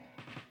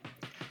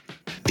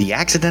The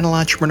Accidental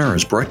Entrepreneur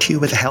is brought to you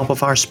with the help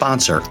of our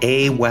sponsor,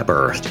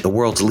 AWeber, the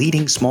world's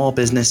leading small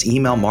business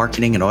email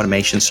marketing and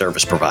automation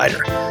service provider.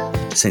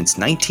 Since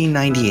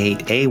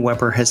 1998,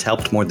 AWeber has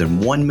helped more than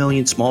 1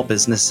 million small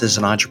businesses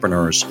and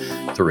entrepreneurs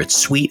through its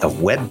suite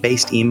of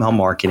web-based email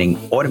marketing,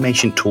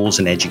 automation tools,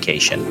 and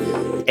education.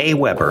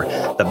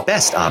 AWeber, the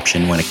best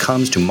option when it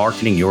comes to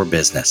marketing your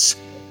business.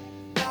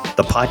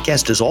 The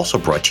podcast is also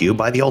brought to you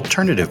by the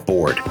Alternative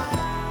Board.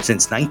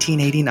 Since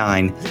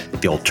 1989,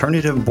 the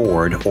Alternative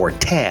Board, or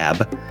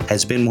TAB,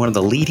 has been one of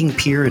the leading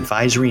peer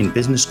advisory and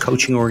business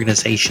coaching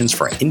organizations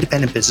for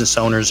independent business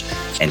owners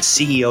and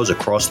CEOs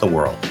across the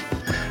world.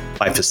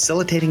 By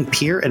facilitating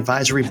peer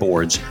advisory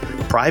boards,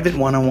 private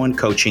one-on-one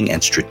coaching,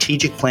 and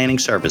strategic planning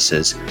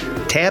services,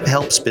 TAB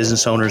helps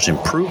business owners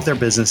improve their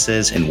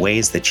businesses in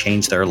ways that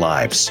change their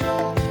lives.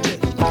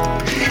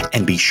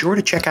 And be sure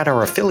to check out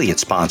our affiliate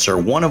sponsor,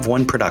 One of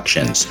One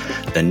Productions,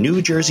 the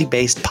New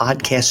Jersey-based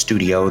podcast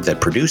studio that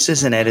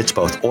produces and edits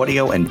both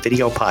audio and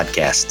video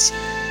podcasts.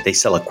 They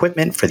sell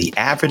equipment for the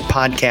avid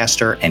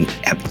podcaster and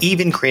have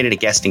even created a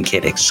guesting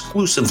kit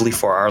exclusively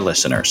for our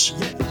listeners.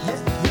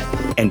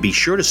 And be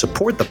sure to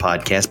support the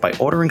podcast by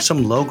ordering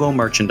some logo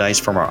merchandise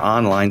from our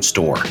online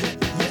store.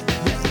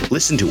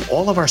 Listen to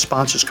all of our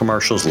sponsors'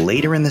 commercials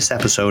later in this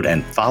episode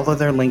and follow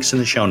their links in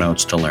the show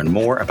notes to learn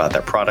more about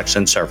their products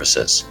and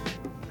services.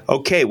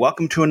 Okay,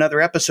 welcome to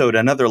another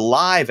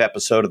live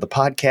episode of the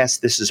podcast.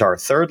 This is our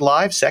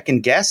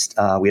second guest.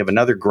 We have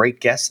another great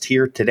guest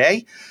here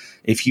today.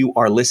 If you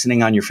are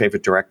listening on your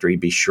favorite directory,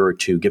 be sure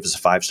to give us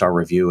a 5-star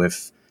review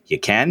if you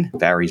can. It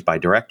varies by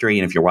directory.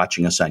 And if you're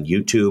watching us on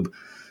YouTube,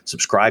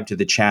 subscribe to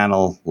the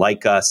channel,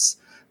 like us,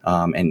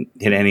 and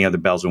hit any other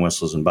bells and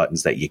whistles and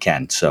buttons that you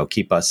can. So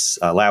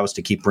allow us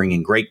to keep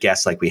bringing great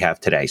guests like we have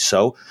today.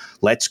 So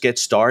let's get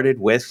started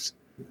with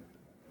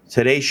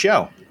today's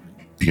show.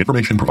 The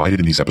information provided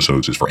in these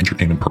episodes is for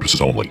entertainment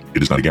purposes only.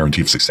 It is not a guarantee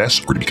of success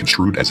or to be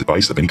construed as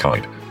advice of any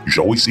kind. You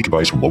should always seek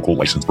advice from local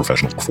licensed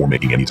professionals before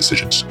making any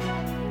decisions.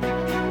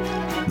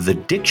 The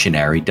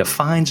dictionary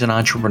defines an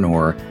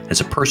entrepreneur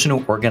as a person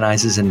who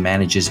organizes and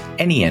manages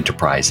any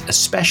enterprise,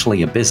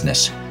 especially a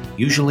business,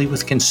 usually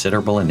with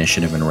considerable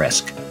initiative and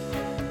risk.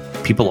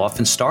 People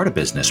often start a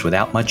business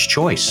without much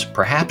choice,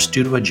 perhaps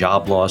due to a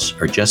job loss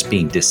or just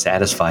being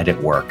dissatisfied at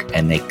work,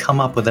 and they come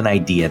up with an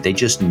idea they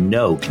just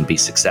know can be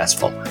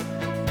successful.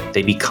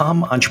 They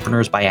become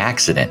entrepreneurs by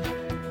accident.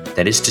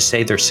 That is to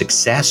say, their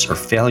success or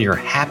failure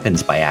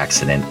happens by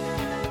accident,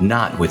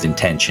 not with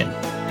intention.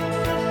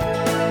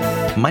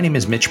 My name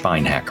is Mitch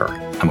Beinhacker.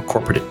 I'm a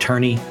corporate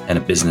attorney and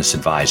a business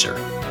advisor.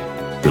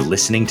 You're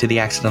listening to The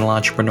Accidental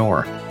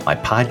Entrepreneur, my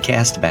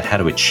podcast about how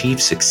to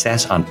achieve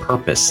success on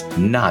purpose,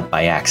 not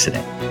by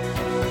accident.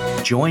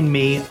 Join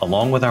me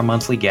along with our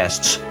monthly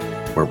guests,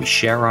 where we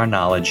share our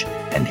knowledge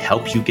and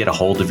help you get a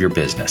hold of your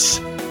business.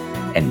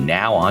 And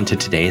now on to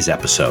today's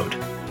episode.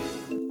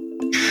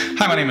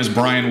 Hi, my name is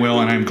Brian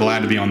Will, and I'm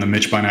glad to be on the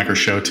Mitch Beinhacker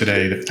Show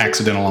today, The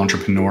Accidental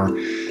Entrepreneur.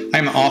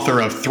 I'm the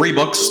author of 3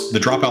 books. The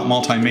Dropout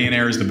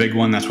Multi-Millionaire is the big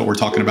one. That's what we're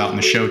talking about in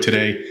the show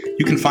today.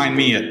 You can find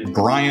me at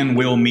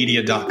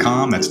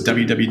brianwillmedia.com. That's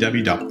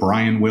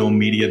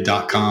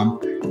www.brianwillmedia.com.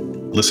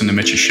 Listen to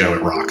Mitch's show.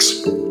 It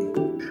rocks.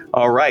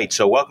 All right.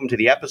 So welcome to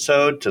the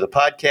episode, to the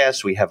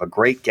podcast. We have a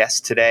great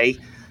guest today.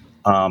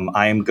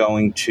 I am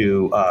going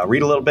to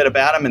read a little bit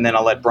about him, and then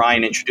I'll let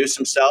Brian introduce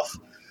himself.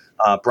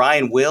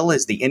 Brian Will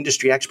is the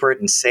industry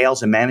expert in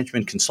sales and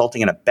management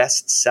consulting and a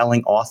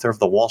best-selling author of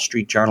the Wall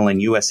Street Journal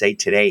and USA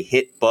Today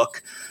hit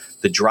book,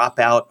 The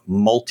Dropout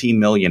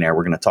Multi-Millionaire.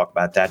 We're going to talk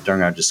about that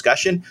during our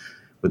discussion.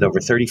 With over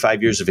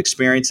 35 years of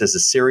experience as a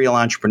serial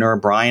entrepreneur,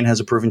 Brian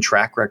has a proven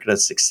track record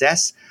of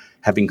success,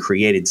 having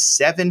created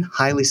 7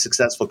 highly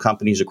successful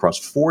companies across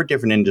 4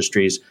 different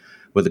industries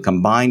with a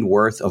combined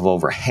worth of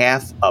over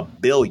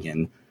 $500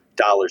 million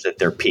at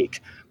their peak.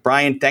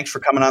 Brian, thanks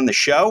for coming on the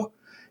show.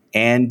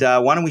 And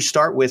why don't we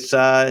start with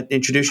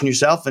introducing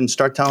yourself and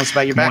start telling us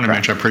about your background. Good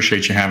morning, Mitch. I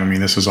appreciate you having me.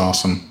 This is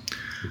awesome.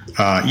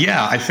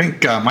 I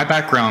think my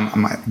background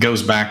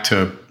goes back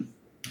to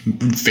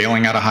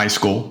failing out of high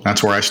school.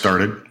 That's where I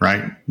started,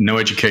 right? No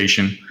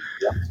education.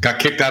 Yeah.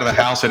 Got kicked out of the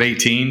house at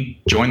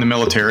 18, joined the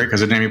military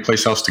because I didn't have any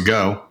place else to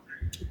go.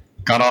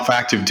 Got off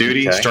active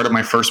duty, started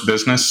my first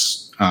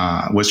business,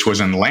 which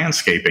was in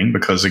landscaping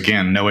because,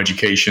 again, no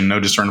education, no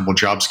discernible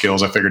job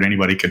skills. I figured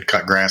anybody could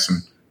cut grass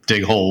and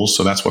dig holes,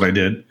 so that's what I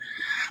did.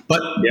 But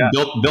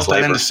built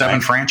that into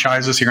 7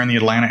 franchises here in the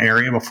Atlanta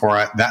area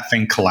before that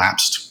thing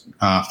collapsed,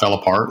 fell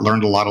apart.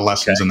 Learned a lot of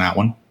lessons in that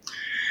one.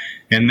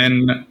 And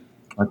then...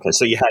 Okay,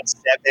 so you had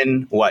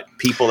 7,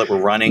 people that were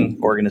running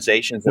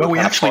organizations? Well, we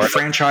actually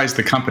franchised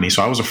the company,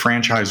 so I was a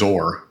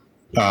franchisor.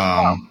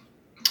 And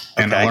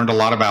I learned a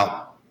lot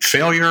about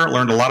failure,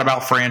 learned a lot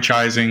about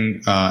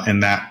franchising in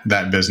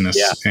that business.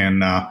 Yeah.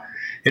 And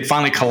it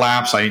finally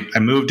collapsed. I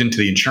moved into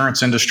the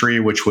insurance industry,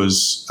 which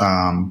was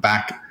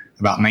back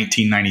about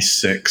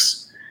 1996.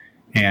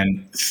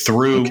 And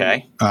through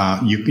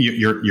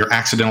your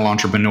accidental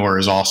entrepreneur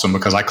is awesome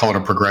because I call it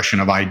a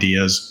progression of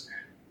ideas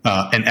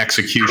and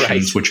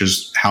executions, which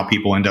is how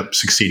people end up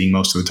succeeding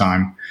most of the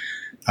time.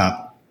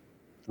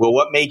 Well,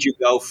 what made you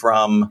go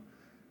from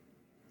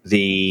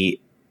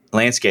the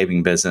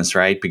landscaping business,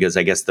 right? Because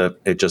I guess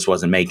it just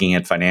wasn't making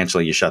it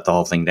financially. You shut the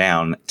whole thing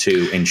down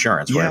to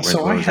insurance. Yeah.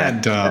 So I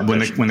had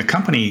when the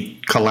company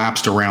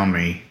collapsed around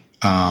me,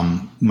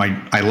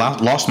 I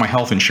lost my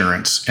health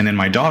insurance, and then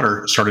my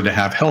daughter started to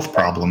have health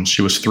problems.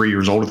 She was 3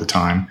 years old at the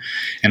time,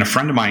 and a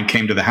friend of mine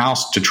came to the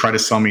house to try to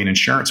sell me an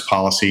insurance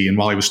policy. And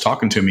while he was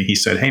talking to me, he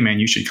said, "Hey, man,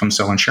 you should come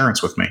sell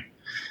insurance with me."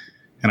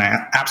 And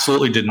I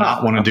absolutely did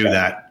not want to do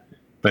that.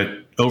 But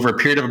over a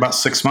period of about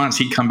 6 months,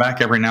 he'd come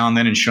back every now and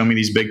then and show me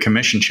these big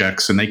commission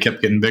checks, and they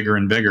kept getting bigger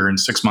and bigger. And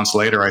 6 months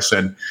later, I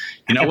said,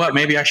 "You know what?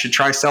 Maybe I should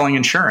try selling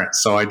insurance."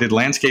 So I did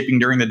landscaping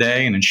during the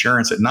day and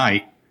insurance at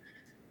night.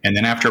 And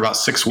then after about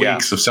 6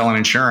 weeks of selling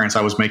insurance,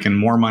 I was making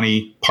more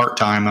money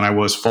part-time than I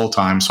was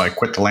full-time. So I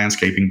quit the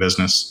landscaping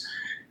business,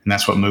 and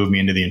that's what moved me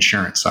into the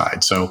insurance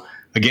side. So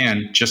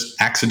again, just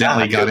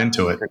accidentally got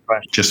into it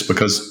just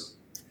because.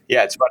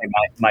 Yeah, it's funny.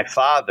 My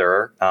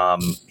father,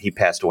 he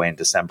passed away in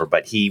December,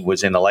 but he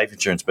was in the life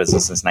insurance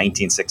business since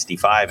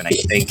 1965. And I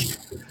think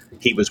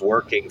he was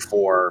working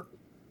for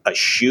a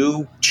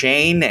shoe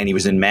chain, and he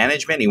was in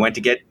management. He went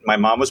to my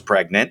mom was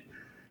pregnant,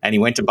 and he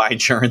went to buy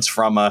insurance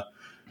from a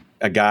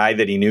guy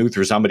that he knew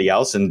through somebody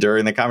else. And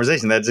during the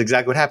conversation, that's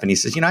exactly what happened. He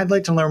says, I'd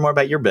like to learn more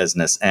about your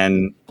business,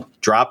 and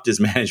dropped his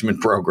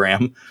management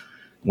program,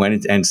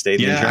 went and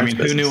stayed in the insurance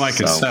business. Who knew I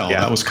could sell?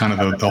 That was kind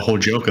of the whole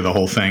joke of the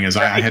whole thing is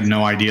I had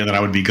no idea that I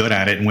would be good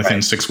at it. And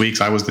within 6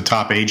 weeks, I was the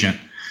top agent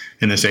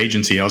in this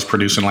agency. I was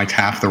producing like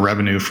half the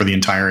revenue for the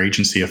entire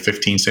agency of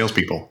 15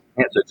 salespeople.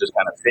 Yeah, so it just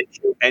kind of fits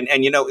you. And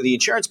the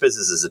insurance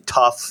business is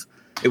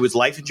it was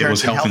life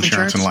insurance. It was health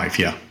insurance and life.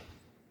 Yeah.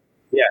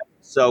 Yeah.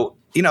 So,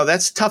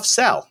 that's a tough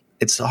sell.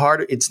 It's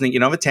hard. It's,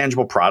 a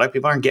tangible product.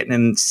 People aren't getting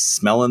in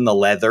smelling the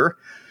leather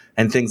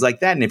and things like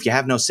that. And if you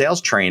have no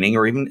sales training,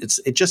 or even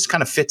it just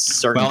kind of fits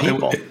certain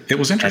people. It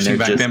was interesting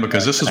back then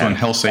because this is when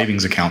health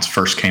savings accounts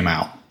first came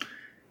out,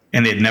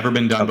 and they had never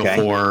been done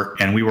before.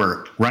 And we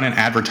were running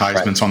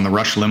advertisements on the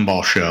Rush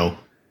Limbaugh show.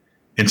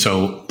 And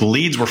so the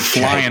leads were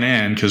flying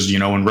in because,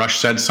 when Rush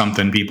said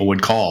something, people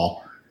would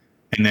call.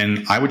 And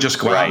then I would just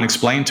go out and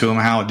explain to them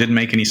how it didn't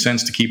make any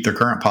sense to keep their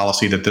current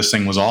policy, that this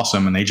thing was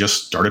awesome. And they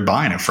just started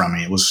buying it from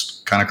me. It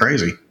was kind of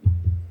crazy.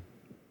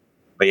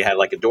 But you had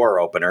like a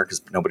door opener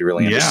because nobody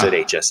really understood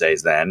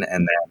HSAs then.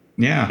 And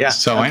then,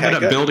 So I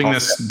ended up building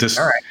this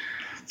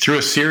through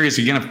a series,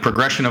 again, of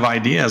progression of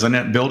ideas. I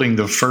ended up building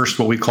the first,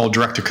 what we call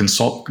direct to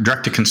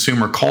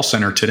consumer call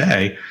center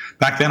today.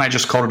 Back then, I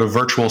just called it a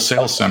virtual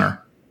sales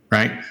center,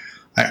 right?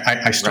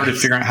 I started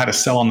figuring out how to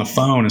sell on the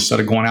phone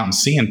instead of going out and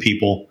seeing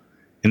people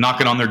and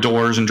knocking on their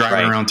doors and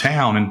driving around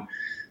town. And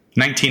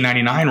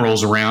 1999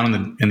 rolls around,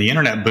 and the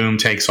internet boom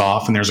takes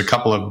off, and there's a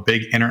couple of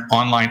big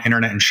online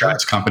internet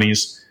insurance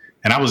companies.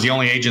 And I was the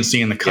only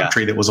agency in the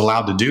country that was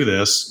allowed to do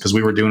this because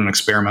we were doing an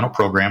experimental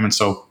program. And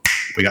so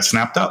we got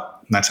snapped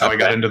up. And that's how I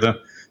got into the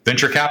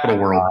venture capital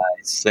world.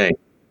 I see.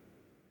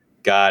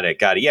 Got it.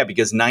 Yeah,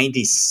 because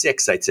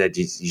 96, I said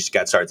you just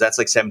got started. That's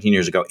like 17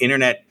 years ago.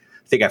 Internet,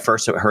 I think I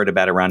first heard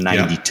about it around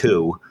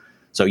 92. Yeah.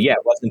 So, it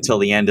wasn't until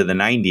the end of the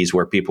 90s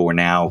where people were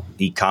now,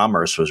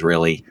 e-commerce was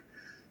really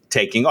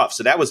taking off.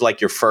 So that was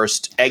like your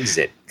first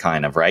exit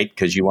kind of, right?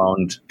 Because you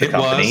owned the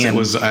company. It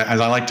was,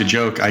 as I like to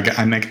joke, I got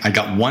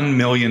 $1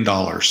 million,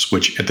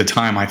 which at the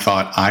time I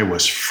thought I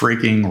was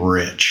freaking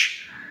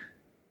rich.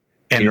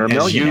 And you're a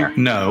millionaire. As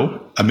you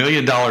know, $1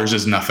 million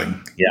is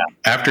nothing. Yeah.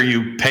 After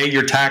you pay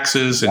your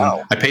taxes, and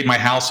I paid my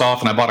house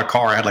off and I bought a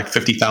car, I had like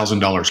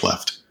 $50,000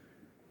 left.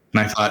 And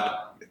I thought,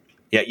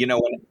 when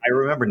I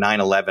remember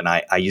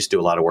 9/11, I used to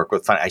do a lot of work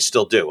with, I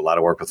still do a lot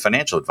of work with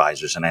financial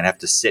advisors, and I'd have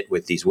to sit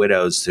with these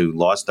widows who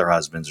lost their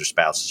husbands or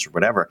spouses or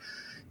whatever,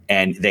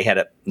 and they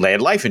had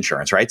life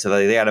insurance, right? So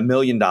they had $1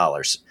 million,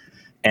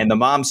 and the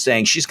mom's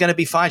saying she's going to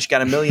be fine. She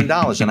got $1 million,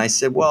 and I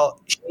said,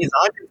 well, she needs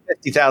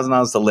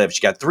 $150,000 to live.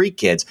 She got 3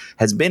 kids,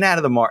 has been out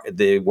of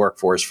the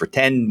workforce for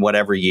 10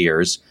 whatever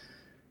years.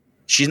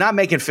 She's not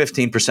making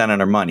 15% on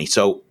her money,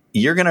 so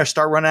you're going to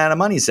start running out of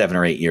money in 7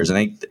 or 8 years.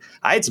 And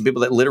I had some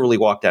people that literally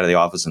walked out of the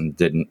office and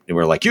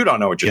were like, you don't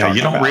know what you're talking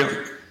about.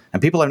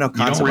 And people have no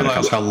concept. You don't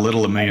realize how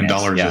little $1 million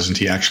is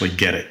until you actually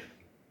get it.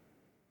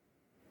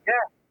 Yeah.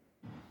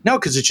 No,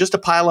 because it's just a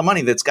pile of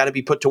money that's got to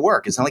be put to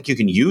work. It's not like you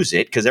can use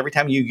it, because every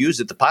time you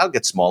use it, the pile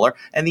gets smaller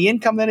and the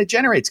income that it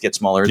generates gets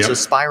smaller. It's a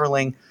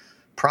spiraling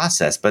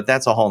process, but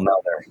that's a whole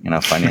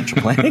nother,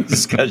 financial planning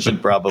discussion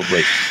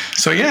probably.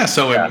 So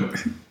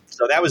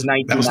that was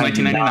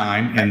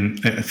 1999.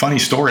 And a funny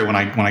story, when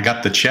I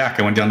got the check,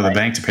 I went down to the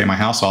bank to pay my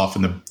house off,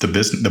 and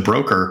the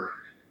broker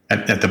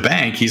at the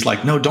bank, he's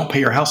like, no, don't pay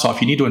your house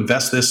off. You need to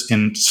invest this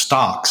in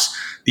stocks.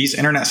 These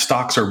internet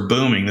stocks are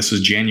booming. This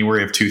is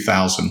January of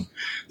 2000.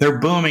 They're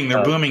booming.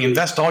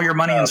 Invest all your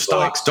money in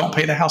stocks. Don't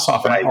pay the house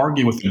off. And I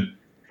argue with him.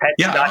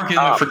 I argued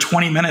with him for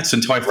 20 minutes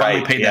until I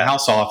finally paid the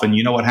house off. And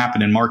you know what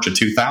happened in March of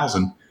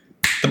 2000?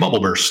 The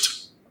bubble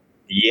burst.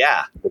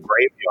 Yeah, the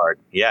graveyard.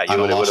 Yeah, you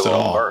would have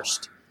all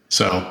burst.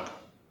 So,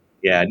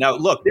 no,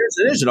 look,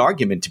 there's an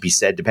argument to be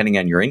said, depending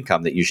on your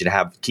income, that you should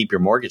keep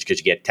your mortgage because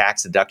you get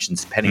tax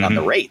deductions depending on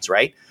the rates,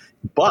 right?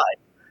 But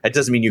That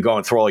doesn't mean you go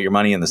and throw all your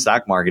money in the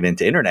stock market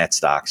into internet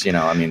stocks.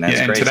 I mean, that's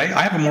and crazy. today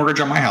I have a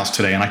mortgage on my house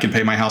today, and I can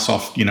pay my house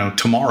off,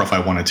 tomorrow if I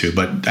wanted to.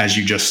 But as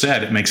you just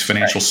said, it makes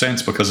financial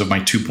sense because of my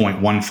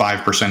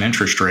 2.15%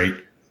 interest rate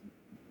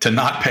to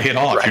not pay it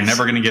off. Right. You're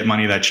never going to get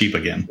money that cheap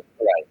again.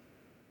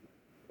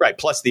 Right.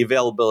 Plus, the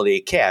availability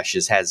of cash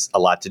has a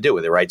lot to do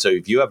with it, right? So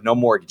if you have no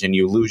mortgage and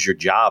you lose your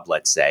job,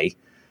 let's say,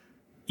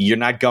 you're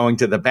not going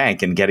to the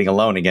bank and getting a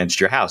loan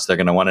against your house. They're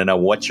going to want to know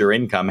what's your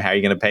income, how are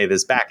you going to pay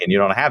this back, and you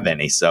don't have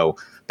any. So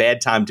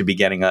bad time to be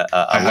getting a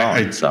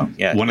loan.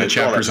 One of the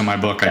chapters in my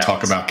book, I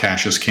talk about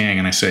cash is king,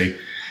 and I say,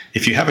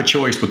 if you have a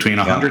choice between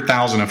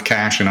 $100,000 of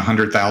cash and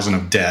 $100,000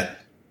 of debt,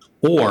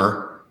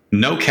 or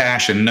no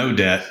cash and no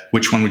debt,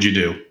 which one would you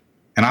do?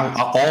 And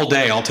all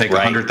day I'll take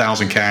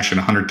 100,000 cash and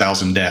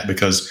 100,000 debt,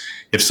 because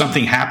if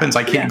something happens,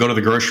 I can't go to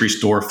the grocery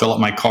store, fill up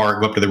my car,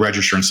 go up to the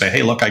register and say,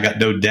 hey, look, I got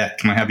no debt.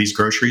 Can I have these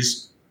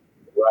groceries?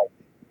 Right.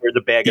 Here's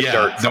a bag of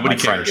dirt from my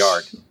front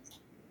yard.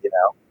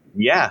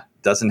 Yeah,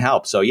 doesn't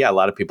help. So a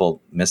lot of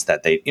people miss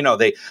that. They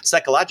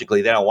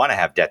psychologically, they don't want to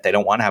have debt. They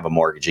don't want to have a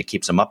mortgage. It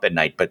keeps them up at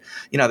night. But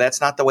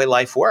that's not the way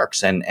life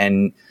works. And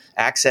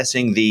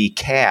accessing the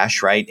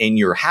cash in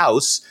your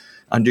house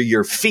under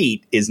your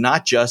feet is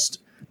not just,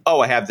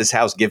 I have this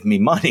house, give me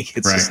money.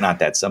 It's just not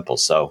that simple.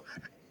 So,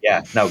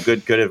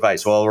 good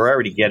advice. Well, we're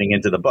already getting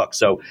into the book.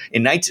 So,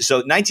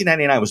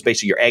 1999 was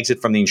basically your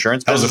exit from the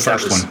insurance business. That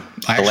was the first one.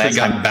 I actually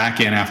got back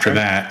in after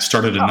that,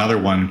 started another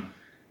one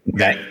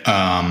that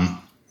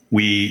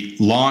we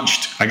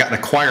launched. I got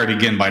acquired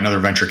again by another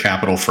venture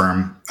capital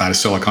firm out of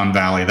Silicon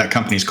Valley. That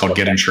company is called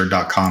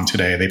GetInsured.com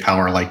today. They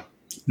power like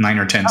 9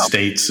 or 10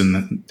 states and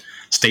the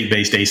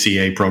state-based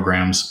ACA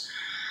programs.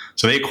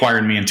 So they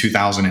acquired me in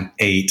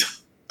 2008.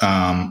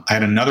 I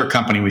had another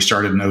company we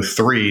started in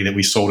 2003 that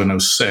we sold in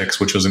 2006,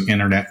 which was an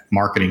internet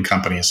marketing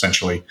company,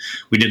 essentially.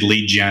 We did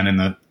lead gen in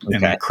the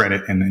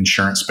credit and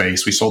insurance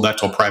space. We sold that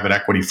to a private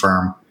equity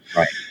firm.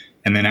 Right.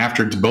 And then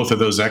after both of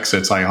those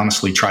exits, I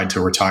honestly tried to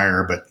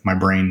retire, but my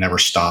brain never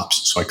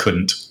stops, so I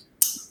couldn't.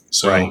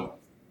 So,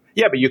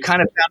 yeah, but you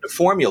kind of found a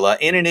formula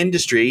in an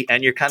industry,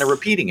 and you're kind of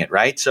repeating it,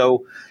 right?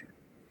 So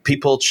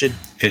people should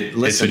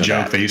listen. It's a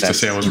joke. They used to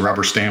say I was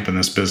rubber stamping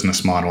this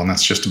business model, and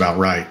that's just about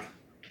right.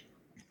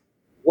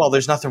 Well,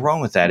 there's nothing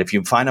wrong with that. If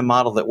you find a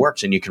model that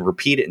works and you can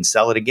repeat it and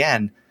sell it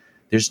again,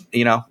 there's,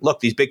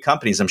 look, these big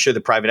companies, I'm sure the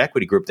private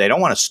equity group, they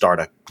don't want to start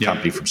a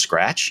company from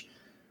scratch.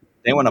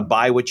 They want to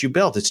buy what you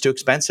built. It's too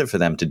expensive for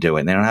them to do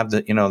it. And they don't have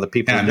the people to do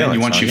it. And then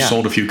once you've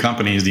sold a few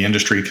companies, the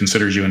industry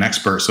considers you an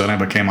expert. So then I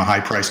became a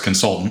high-priced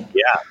consultant.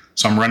 Yeah.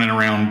 So I'm running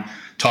around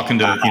talking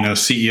to,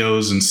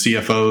 CEOs and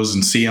CFOs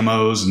and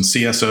CMOs and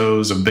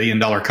CSOs of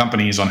billion-dollar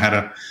companies on how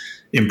to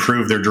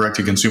improve their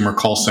direct-to-consumer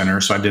call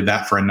center. So I did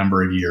that for a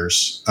number of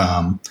years.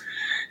 And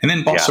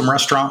then bought some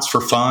restaurants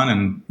for fun,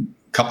 and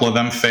a couple of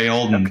them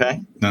failed.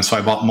 And so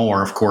I bought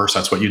more, of course.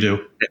 That's what you do.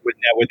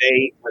 Were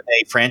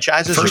they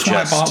franchises? The first one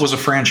I bought was a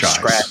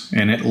franchise,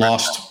 and it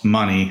lost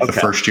money the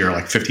first year,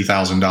 like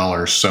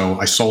 $50,000. So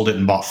I sold it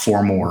and bought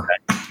 4 more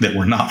that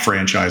were not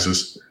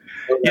franchises.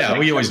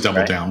 We always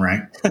double down,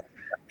 right?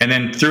 And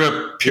then through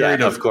a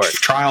period of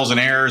trials and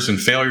errors and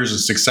failures and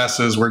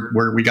successes,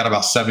 we got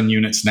about 7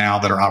 units now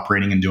that are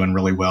operating and doing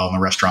really well in the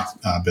restaurant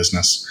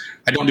business.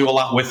 I don't do a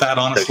lot with that,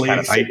 honestly.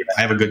 I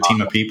have a good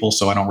team of people,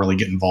 so I don't really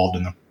get involved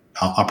in the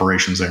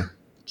operations there.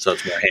 So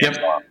it's more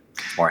hands-on.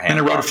 And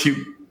I wrote a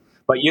few.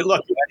 But you had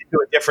to do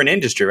a different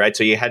industry, right?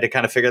 So you had to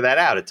kind of figure that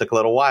out. It took a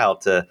little while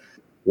to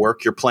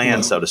work your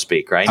plan, so to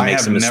speak, right? I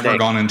have never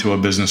gone into a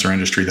business or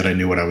industry that I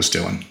knew what I was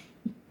doing.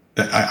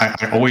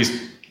 I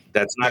always...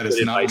 That's not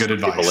good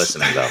advice. People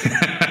listening, though.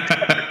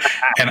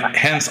 And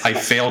hence, I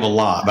failed a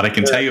lot. But I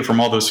can tell you from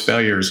all those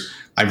failures,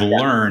 I've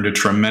learned a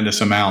tremendous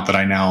amount that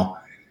I now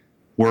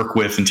work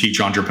with and teach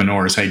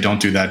entrepreneurs. Hey,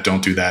 don't do that.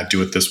 Don't do that.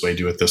 Do it this way.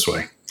 Do it this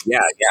way. Yeah.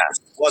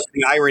 Well, it's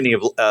the irony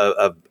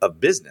of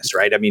business,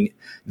 right? I mean,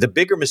 the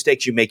bigger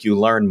mistakes you make, you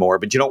learn more,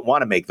 but you don't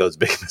want to make those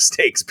big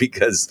mistakes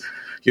because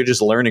you're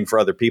just learning for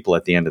other people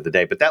at the end of the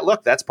day. But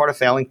that's part of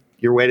failing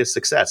your way to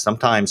success.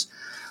 Sometimes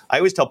I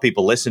always tell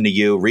people, listen to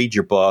you, read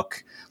your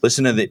book,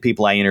 listen to the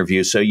people I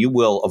interview, so you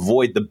will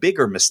avoid the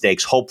bigger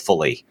mistakes,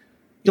 hopefully.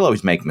 You'll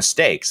always make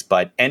mistakes,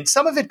 and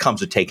some of it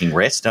comes with taking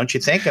risks, don't you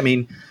think? I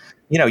mean,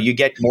 you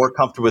get more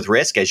comfortable with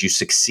risk as you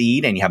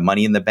succeed and you have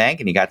money in the bank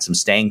and you got some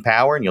staying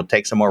power and you'll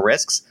take some more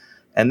risks.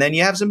 And then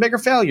you have some bigger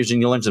failures and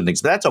you learn some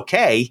things. But that's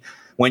okay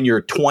when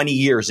you're 20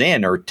 years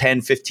in or 10,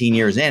 15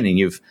 years in and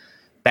you've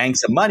banked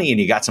some money and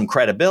you got some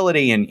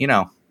credibility and,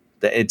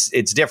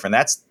 it's different.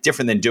 That's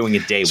different than doing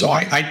it day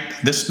one.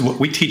 So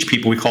what we teach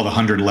people, we call the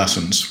 100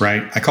 lessons,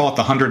 right? I call it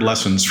the 100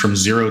 lessons from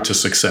zero to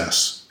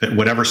success,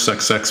 whatever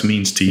success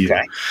means to you.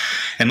 Okay.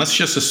 And let's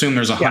just assume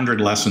there's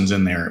 100 lessons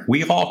in there.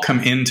 We all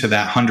come into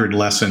that 100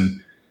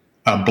 lesson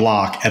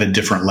block at a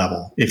different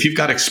level. If you've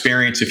got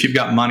experience, if you've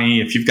got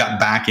money, if you've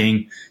got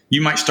backing,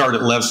 you might start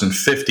at lesson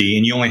 50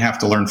 and you only have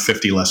to learn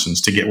 50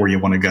 lessons to get where you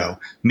want to go.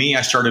 Me,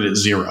 I started at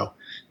 0.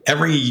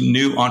 Every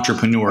new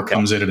entrepreneur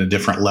comes in at a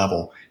different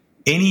level.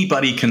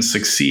 Anybody can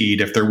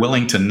succeed if they're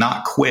willing to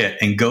not quit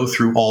and go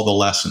through all the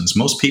lessons.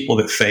 Most people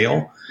that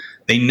fail,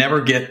 they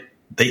never get,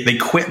 they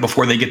quit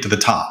before they get to the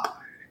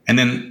top. And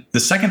then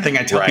the second thing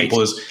I tell people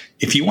is,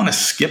 if you want to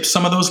skip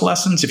some of those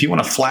lessons, if you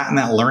want to flatten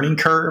that learning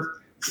curve,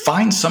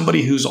 find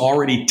somebody who's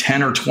already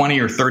 10 or 20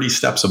 or 30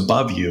 steps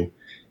above you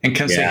and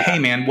can say, hey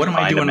man, what am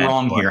I doing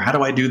wrong here? How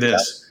do I do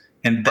this?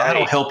 And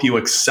that'll help you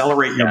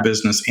accelerate your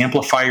business,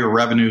 amplify your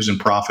revenues and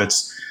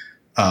profits,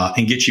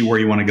 and get you where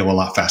you want to go a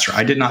lot faster.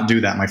 I did not do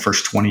that my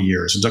first 20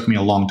 years. It took me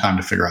a long time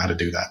to figure out how to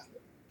do that.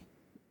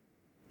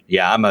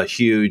 Yeah, I'm a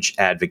huge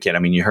advocate. I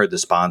mean, you heard the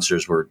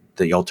sponsors were,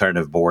 the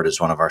Alternative Board is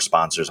one of our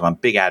sponsors. I'm a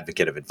big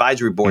advocate of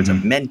advisory boards,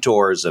 of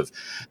mentors,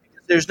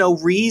 there's no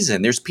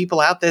reason. There's people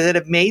out there that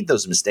have made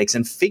those mistakes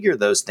and figure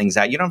those things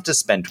out. You don't have to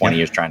spend 20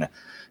 years trying to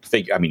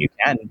figure, I mean, you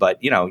can, but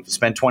you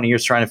spend 20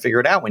 years trying to figure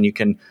it out when you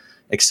can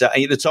excel.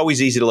 It's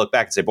always easy to look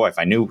back and say, boy, if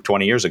I knew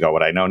 20 years ago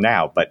what I know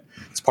now, but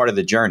it's part of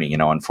the journey,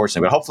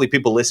 unfortunately. But hopefully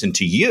people listen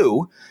to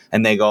you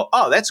and they go,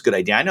 oh, that's a good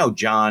idea. I know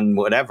John,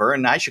 whatever,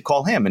 and I should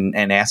call him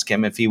and ask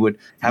him if he would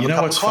have a cup of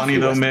coffee. What's funny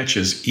though, Mitch,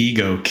 is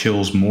ego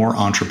kills more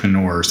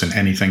entrepreneurs than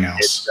anything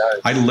else.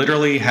 I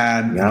literally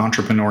had an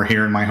entrepreneur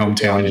here in my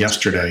hometown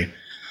yesterday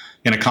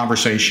in a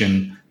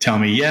conversation tell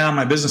me,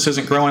 my business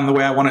isn't growing the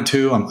way I want it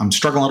to. I'm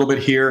struggling a little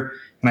bit here.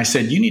 And I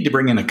said, you need to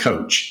bring in a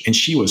coach. And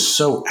she was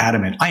so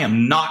adamant. I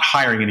am not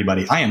hiring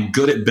anybody. I am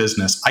good at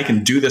business. I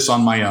can do this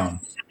on my own.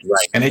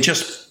 Right. And it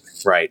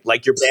just... Right.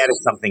 Like you're bad at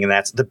something. And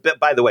that's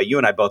by the way, you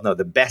and I both know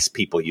the best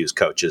people use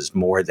coaches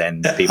more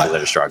than the people that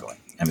are struggling.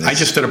 I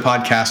just did a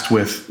podcast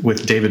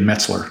with David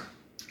Meltzer.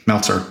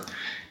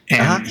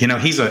 And,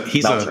 he's a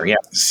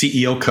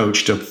CEO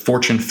coach to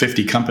Fortune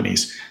 50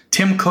 companies.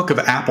 Tim Cook of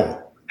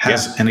Apple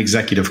has an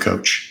executive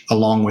coach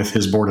along with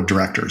his board of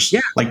directors.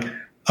 Yeah.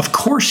 Of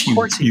course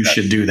you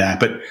should do that.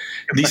 But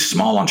these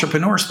small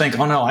entrepreneurs think,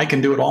 oh no, I can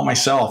do it all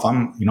myself.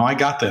 I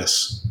got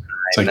this.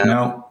 It's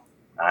no.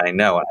 I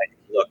know.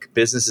 Look,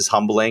 business is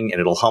humbling and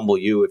it'll humble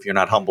you if you're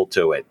not humble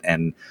to it.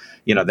 And,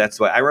 that's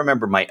why I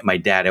remember my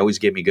dad always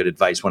gave me good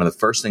advice. One of the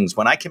first things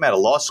when I came out of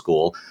law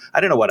school, I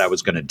didn't know what I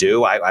was going to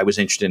do. I was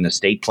interested in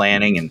estate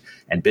planning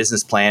and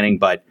business planning,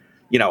 but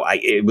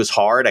it was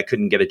hard. I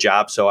couldn't get a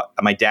job. So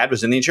my dad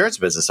was in the insurance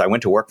business. I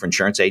went to work for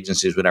insurance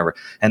agencies, whatever.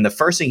 And the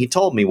first thing he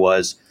told me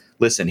was,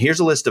 listen, here's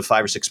a list of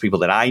 5 or 6 people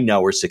that I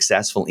know are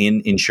successful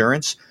in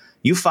insurance.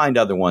 You find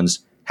other ones,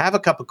 have a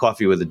cup of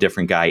coffee with a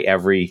different guy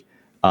every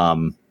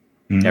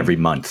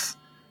month.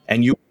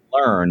 And you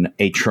learn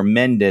a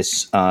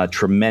tremendous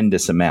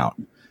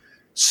amount.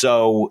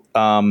 So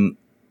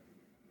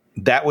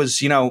that was,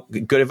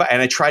 good advice.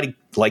 And I try to,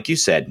 like you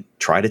said,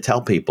 try to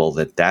tell people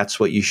that that's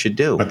what you should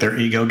do. But their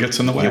ego gets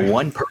in the way.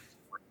 One person,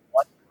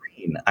 one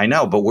brain. I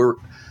know, but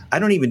I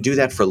don't even do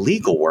that for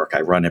legal work.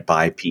 I run it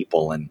by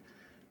people and,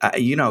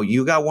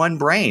 you got one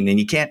brain and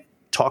you can't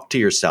talk to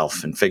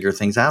yourself and figure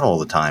things out all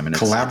the time. And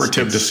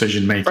collaborative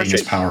decision-making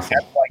is powerful.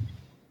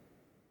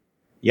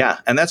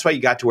 And that's why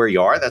you got to where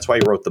you are. That's why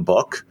you wrote the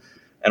book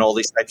and all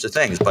these types of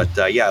things. But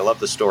I love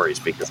the stories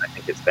because I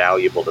think it's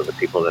valuable to the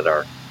people that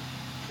are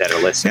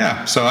listening.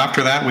 Yeah. So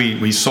after that,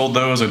 we sold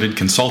those. I did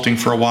consulting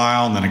for a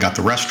while, and then I got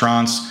the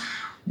restaurants.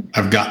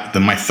 I've got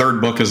my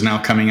third book is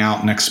now coming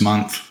out next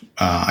month.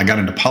 I got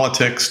into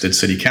politics, did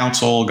city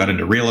council, got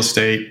into real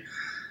estate.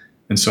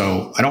 And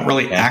so I don't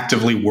really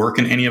actively work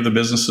in any of the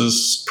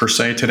businesses per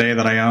se today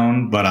that I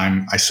own, but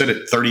I sit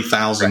at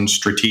 30,000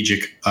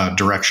 strategic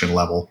direction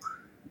level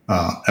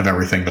of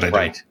everything that I do.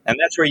 Right. And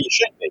that's where you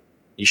should be.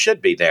 You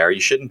should be there.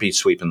 You shouldn't be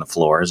sweeping the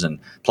floors and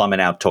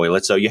plumbing out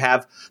toilets. So you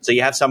have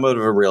somewhat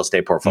of a real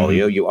estate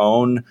portfolio. Mm-hmm. You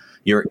own.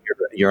 You're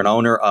an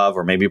owner of,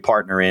 or maybe a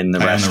partner in the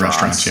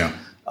restaurants. Yeah.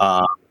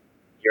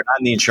 You're not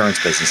in the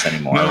insurance business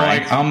anymore. No,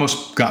 right? I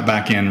almost got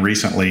back in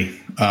recently.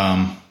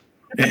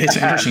 It's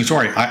an interesting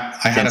story. I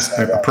had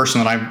a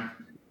person that I've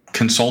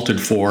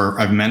consulted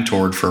for, I've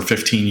mentored for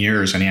 15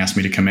 years, and he asked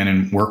me to come in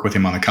and work with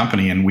him on the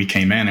company. And we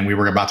came in and we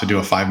were about to do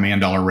a $5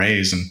 million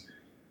raise.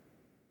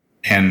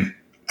 And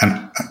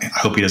I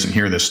hope he doesn't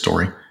hear this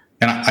story.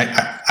 And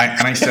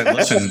I said,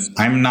 listen,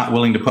 I'm not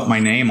willing to put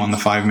my name on the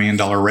 $5 million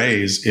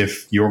raise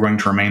if you're going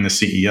to remain the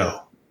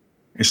CEO.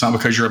 It's not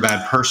because you're a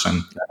bad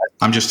person.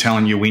 I'm just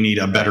telling you, we need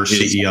a better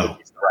CEO.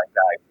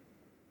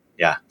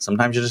 Yeah,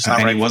 sometimes you're just not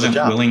right. And he wasn't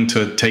willing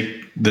to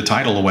take the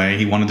title away.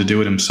 He wanted to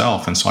do it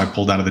himself, and so I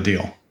pulled out of the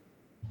deal.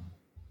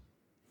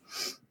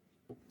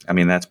 I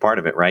mean, that's part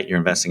of it, right? You're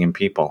investing in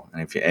people,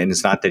 and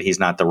it's not that he's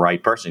not the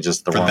right person; he's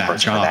just the wrong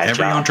person job. For that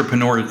Every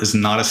entrepreneur is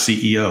not a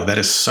CEO. That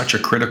is such a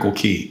critical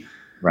key.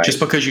 Right.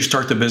 Just because you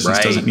start the business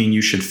doesn't mean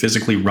you should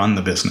physically run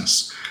the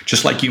business.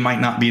 Just like you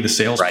might not be the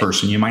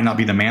salesperson, you might not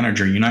be the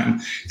manager.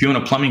 If you own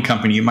a plumbing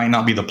company, you might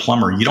not be the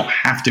plumber. You don't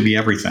have to be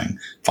everything.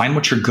 Find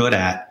what you're good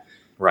at.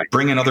 Right.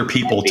 Bring in other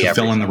people to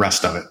fill in the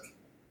rest of it.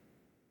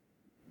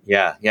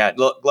 Yeah.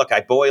 Look,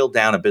 I boiled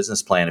down a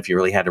business plan. If you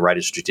really had to write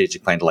a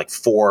strategic plan to like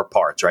 4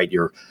 parts, right?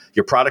 Your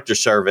product or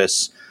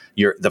service,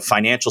 the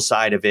financial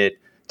side of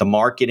it, the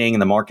marketing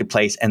and the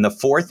marketplace, and the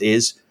fourth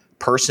is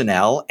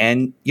personnel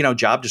and,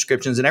 job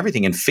descriptions and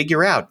everything, and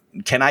figure out,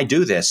 can I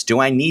do this? Do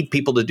I need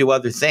people to do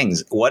other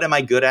things? What am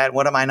I good at?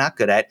 What am I not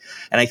good at?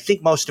 And I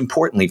think most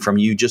importantly, from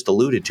you just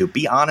alluded to,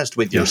 be honest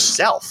with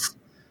yourself,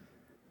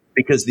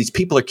 because these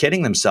people are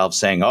kidding themselves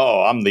saying,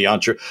 oh, I'm the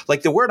entrepreneur.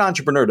 Like, the word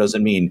entrepreneur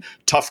doesn't mean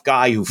tough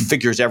guy who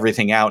figures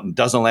everything out and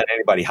doesn't let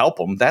anybody help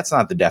him. That's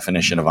not the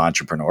definition of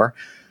entrepreneur.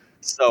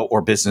 So,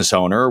 or business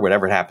owner, or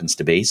whatever it happens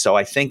to be. So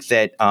I think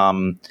that,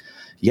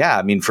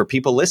 for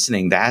people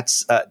listening,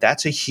 that's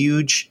a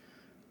huge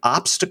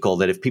obstacle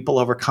that if people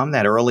overcome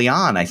that early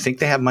on, I think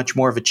they have much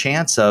more of a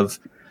chance of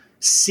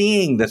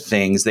seeing the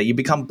things that you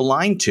become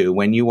blind to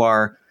when you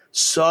are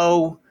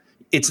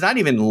it's not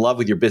even in love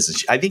with your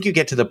business. I think you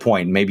get to the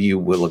point, maybe you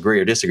will agree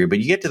or disagree, but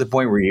you get to the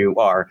point where you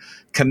are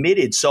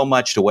committed so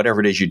much to whatever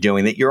it is you're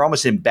doing that you're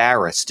almost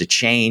embarrassed to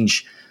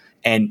change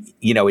and,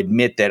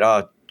 admit that,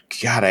 oh,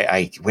 God,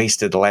 I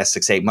wasted the last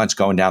 6-8 months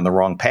going down the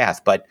wrong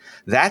path. But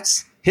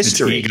that's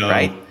history,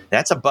 right?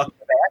 That's a bucket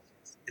of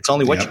ashes. It's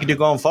only what you can do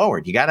going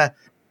forward. You got to,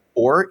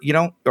 or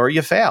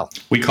you fail.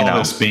 We call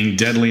this being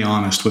deadly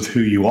honest with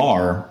who you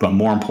are, but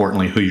more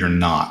importantly, who you're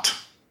not.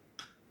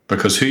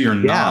 Because who you're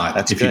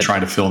not, if you try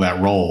to fill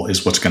that role,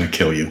 is what's going to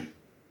kill you.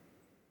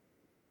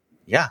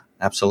 Yeah,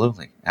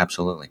 absolutely.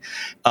 Absolutely.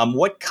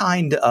 What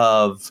kind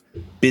of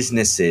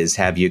businesses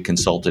have you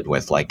consulted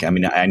with?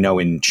 I know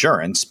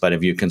insurance, but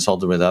have you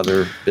consulted with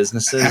other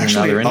businesses and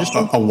other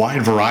industries? A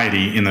wide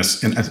variety in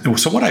this.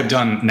 So what I've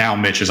done now,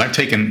 Mitch, is I've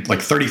taken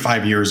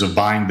 35 years of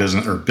buying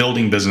business or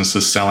building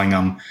businesses, selling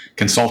them,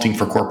 consulting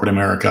for corporate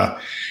America.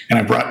 And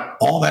I brought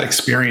all that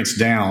experience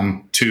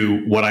down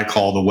to what I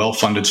call the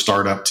well-funded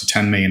startup to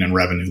 10 million in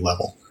revenue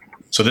level.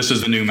 So this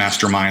is the new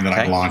mastermind that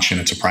I've launched,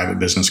 and it's a private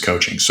business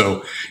coaching.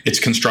 So it's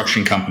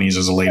construction companies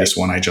is the latest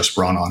one I just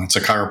brought on. It's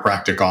a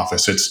chiropractic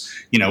office. It's,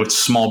 it's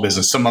small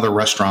business, some other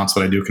restaurants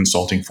that I do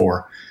consulting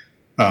for.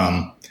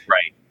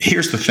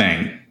 Here's the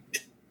thing.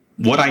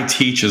 What I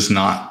teach is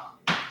not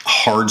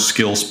hard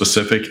skill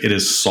specific. It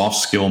is soft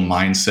skill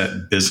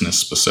mindset business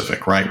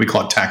specific, right? We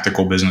call it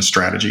tactical business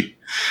strategy.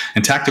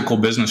 And tactical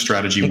business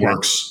strategy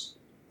works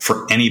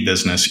for any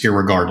business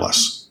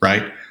irregardless,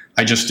 right?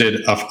 I just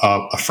did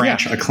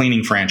a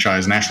cleaning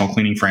franchise, national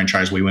cleaning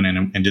franchise. We went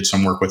in and did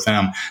some work with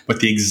them, but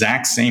the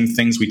exact same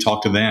things we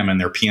talked to them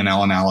and their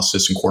P&L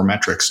analysis and core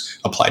metrics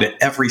apply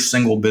to every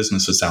single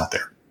business that's out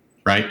there,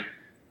 right?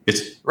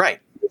 It's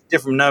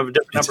different number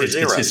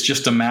zeros. It's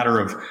just a matter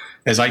of,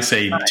 as I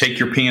say, take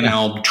your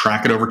P&L,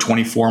 track it over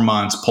 24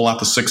 months, pull out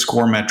the 6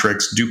 core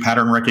metrics, do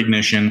pattern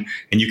recognition,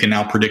 and you can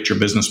now predict your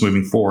business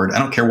moving forward. I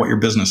don't care what your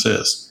business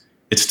is.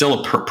 It's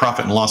still a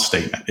profit and loss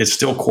statement. It's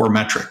still core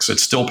metrics.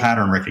 It's still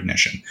pattern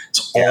recognition.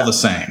 It's all the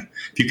same.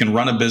 If you can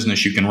run a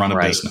business, you can run a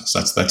business.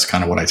 That's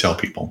kind of what I tell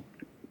people.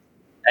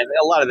 And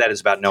a lot of that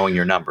is about knowing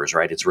your numbers,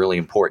 right? It's really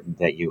important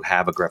that you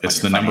have a grip on your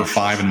It's the number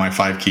 5 in my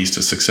 5 keys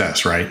to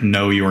success, right?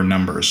 Know your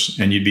numbers.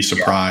 And you'd be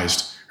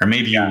surprised, or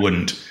maybe you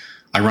wouldn't.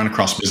 I run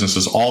across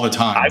businesses all the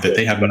time that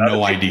they have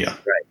no idea.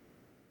 Right.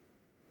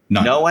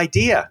 None. No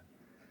idea.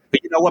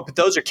 But you know what? But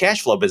those are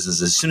cash flow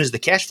businesses. As soon as the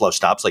cash flow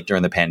stops, like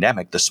during the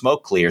pandemic, the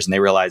smoke clears and they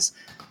realize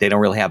they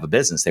don't really have a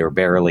business. They were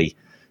barely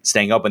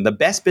staying open. The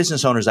best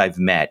business owners I've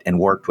met and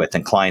worked with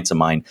and clients of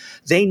mine,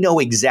 they know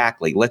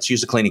exactly, let's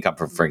use a cleaning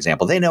company, for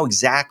example. They know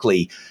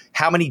exactly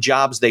how many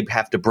jobs they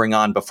have to bring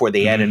on before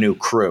they add a new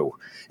crew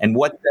and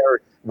what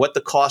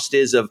the cost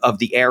is of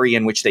the area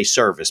in which they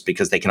service,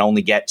 because they can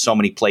only get so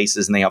many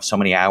places and they have so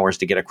many hours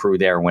to get a crew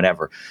there or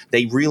whatever.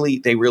 They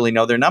really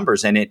know their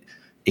numbers, and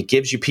it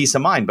gives you peace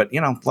of mind. But,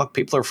 look,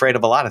 people are afraid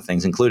of a lot of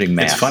things, including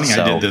math. It's funny.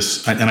 So,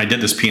 I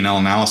did this P&L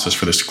analysis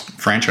for this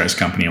franchise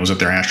company. I was at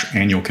their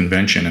annual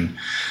convention, and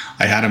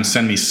I had them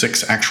send me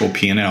 6 actual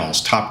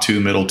P&Ls, top 2,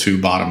 middle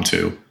 2, bottom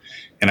 2.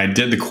 And I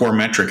did the core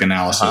metric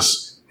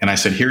analysis, and I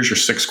said, here's your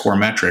 6 core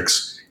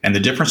metrics. And the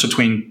difference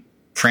between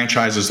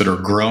franchises that are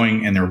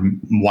growing and they're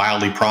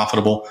wildly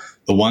profitable,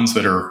 the ones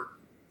that are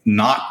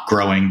not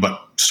growing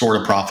but sort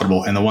of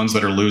profitable, and the ones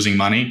that are losing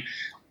money,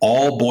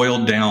 all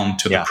boiled down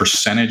to the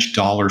percentage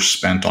dollars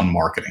spent on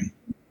marketing.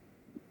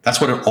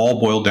 That's what it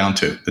all boiled down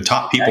to. The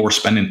top people were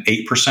spending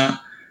 8%.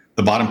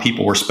 The bottom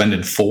people were spending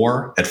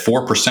 4%. At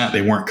 4%,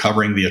 they weren't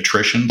covering the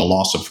attrition, the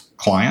loss of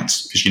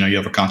clients, because you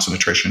have a constant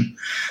attrition.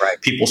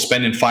 Right. People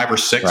spending 5 or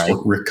 6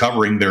 were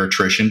recovering their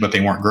attrition, but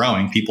they weren't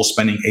growing. People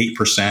spending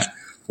 8%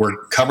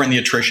 were covering the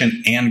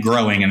attrition and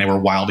growing, and they were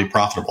wildly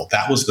profitable.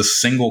 That was the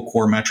single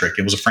core metric.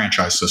 It was a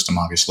franchise system,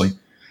 obviously.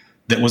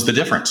 That was the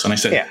difference. And I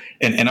said,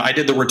 and I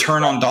did the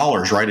return on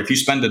dollars, right? If you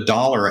spend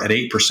 $1 at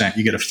 8%,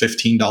 you get a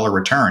 $15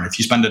 return. If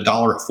you spend $1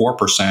 at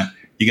 4%,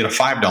 you get a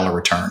 $5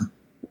 return.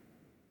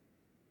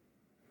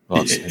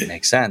 Well, it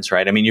makes sense,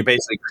 right? I mean, you're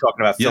basically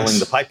talking about filling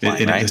the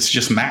pipeline, right? It's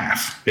just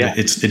math.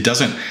 It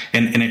doesn't,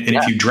 and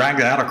if you drag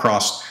that out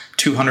across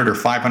 200 or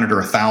 500 or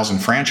 1,000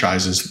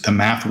 franchises, the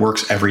math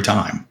works every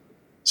time.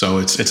 So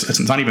it's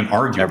not even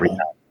arguable,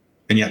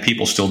 and yet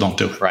people still don't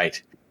do it.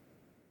 Right.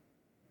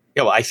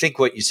 Yeah, well, I think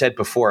what you said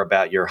before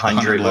about your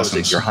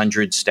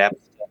 100 steps.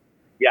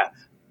 Yeah.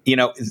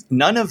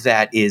 none of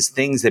that is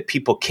things that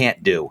people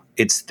can't do.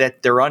 It's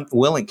that they're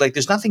unwilling. Like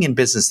there's nothing in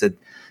business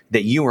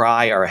that you or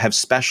I have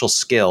special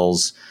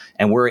skills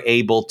and we're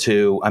able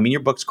to. I mean,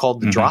 your book's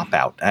called The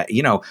Dropout.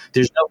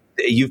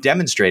 You've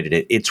demonstrated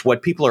it. It's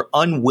what people are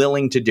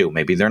unwilling to do.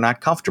 Maybe they're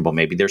not comfortable.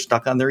 Maybe they're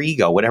stuck on their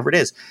ego, whatever it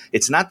is.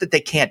 It's not that they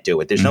can't do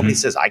it. There's nobody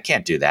says, I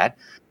can't do that.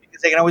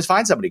 Because they can always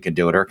find somebody who can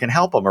do it or can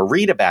help them or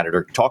read about it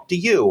or talk to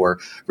you or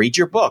read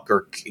your book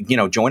or,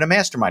 join a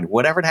mastermind,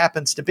 whatever it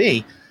happens to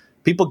be.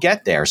 People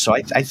get there. So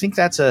I think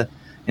that's an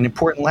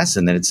important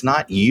lesson, that it's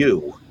not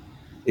you.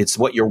 It's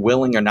what you're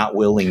willing or not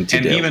willing to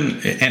do.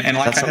 And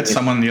like I had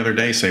someone the other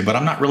day say, but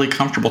I'm not really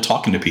comfortable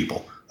talking to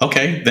people.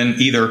 Okay, then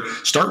either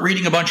start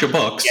reading a bunch of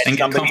books and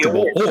get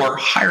comfortable or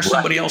hire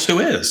somebody else who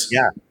is.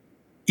 Yeah.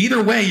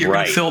 Either way, you're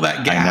going to fill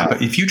that gap.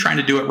 But if you're trying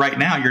to do it right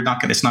now,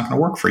 it's not going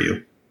to work for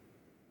you.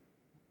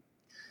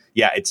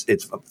 Yeah, it's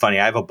funny.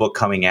 I have a book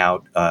coming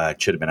out.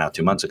 It should have been out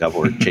 2 months ago. But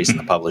we're chasing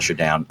the publisher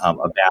down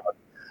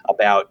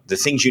about the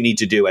things you need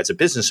to do as a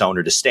business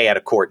owner to stay out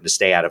of court and to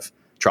stay out of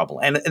trouble.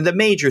 And the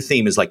major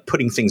theme is like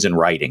putting things in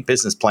writing,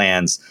 business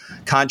plans,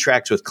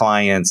 contracts with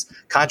clients,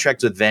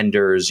 contracts with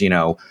vendors,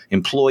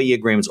 employee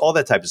agreements, all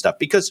that type of stuff,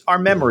 because our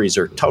memories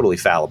are totally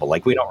fallible.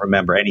 Like we don't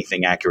remember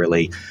anything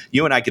accurately.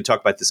 You and I could talk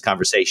about this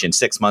conversation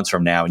 6 months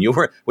from now and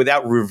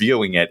without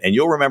reviewing it, and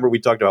you'll remember we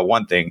talked about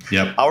one thing.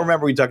 Yep. I'll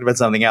remember we talked about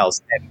something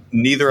else, and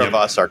neither of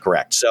us are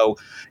correct. So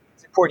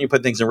it's important you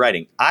put things in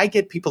writing. I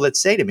get people that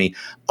say to me,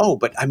 oh,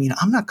 but I mean,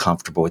 I'm not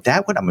comfortable with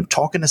that. When I'm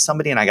talking to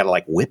somebody and I got to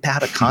like whip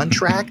out a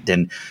contract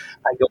and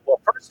I go,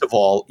 well, first of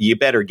all, you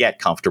better get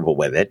comfortable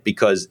with it,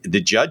 because the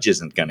judge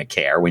isn't going to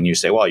care when you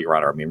say, well, Your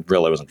Honor, I mean,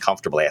 really wasn't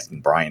comfortable asking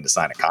Brian to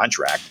sign a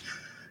contract.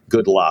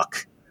 Good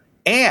luck.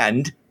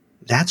 And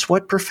that's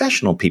what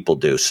professional people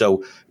do.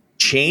 So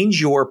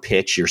change your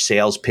pitch, your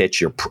sales pitch,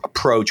 your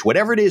approach,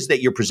 whatever it is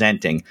that you're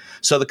presenting,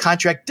 so the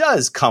contract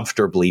does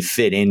comfortably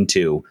fit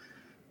into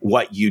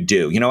what you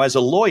do. As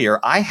a lawyer,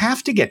 I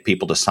have to get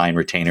people to sign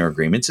retainer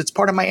agreements. It's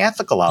part of my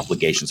ethical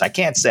obligations. I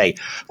can't say,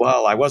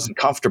 well, I wasn't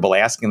comfortable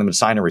asking them to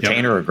sign a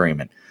retainer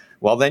agreement.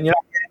 Well, then you're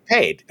not getting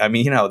paid. I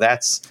mean,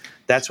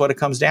 that's what it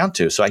comes down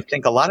to. So I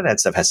think a lot of that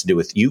stuff has to do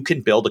with, you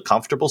can build a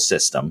comfortable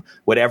system,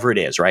 whatever it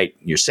is, right?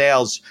 Your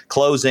sales,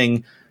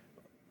 closing,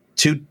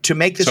 to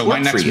make this work for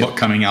you. So my next book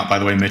coming out, by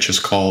the way, Mitch,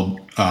 is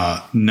called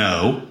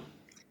No,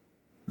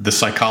 The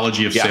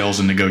Psychology of Sales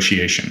and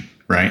Negotiation,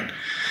 right?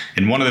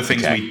 And one of the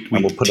things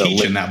we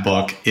teach in that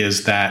book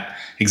is that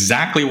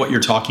exactly what you're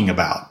talking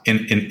about.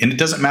 And it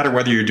doesn't matter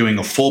whether you're doing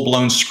a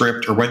full-blown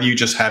script or whether you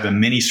just have a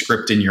mini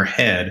script in your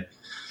head.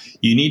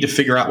 You need to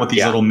figure out what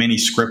these little mini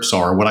scripts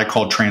are, what I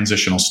call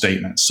transitional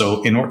statements.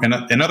 So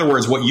in other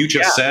words, what you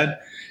just said,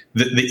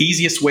 the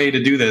easiest way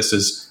to do this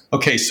is,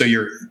 okay, so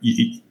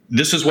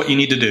this is what you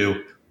need to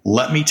do.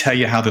 Let me tell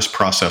you how this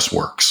process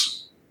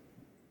works.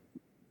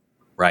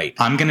 Right.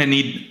 I'm going to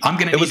need to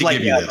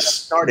give you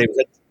this.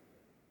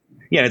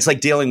 Yeah, it's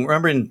like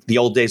remember in the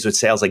old days with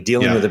sales, like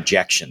dealing with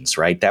objections,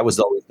 right? That was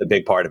always the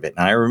big part of it.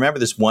 And I remember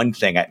this one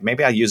thing,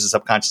 maybe I use this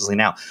subconsciously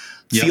now,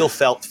 feel,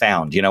 felt,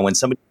 found. When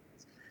somebody,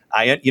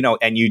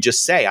 and you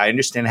just say, I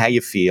understand how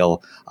you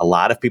feel. A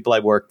lot of people I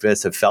worked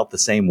with have felt the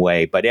same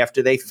way. But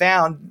after they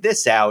found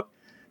this out,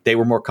 they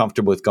were more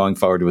comfortable with going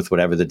forward with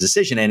whatever the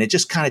decision. And it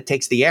just kind of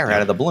takes the air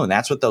out of the balloon.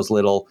 That's what those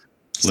little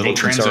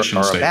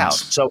transitional statements are about.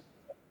 So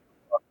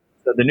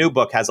the new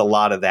book has a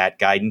lot of that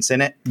guidance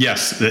in it.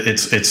 Yes,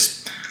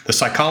 it's The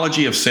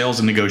Psychology of Sales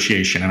and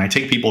Negotiation. And I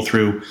take people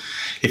through,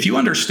 if you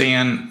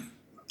understand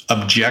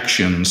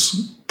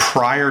objections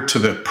prior to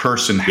the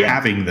person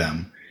having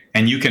them,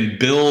 and you can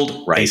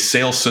build a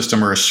sales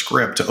system or a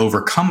script to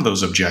overcome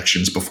those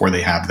objections before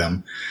they have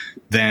them,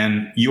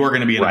 then you are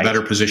going to be in a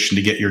better position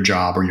to get your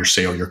job or your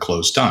sale, your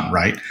close done,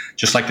 right?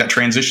 Just like that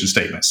transition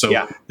statement.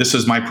 So this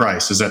is my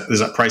price. Is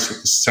that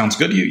price sounds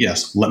good to you?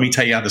 Yes. Let me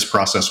tell you how this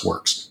process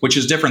works, which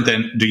is different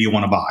than, do you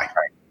want to buy?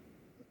 Right.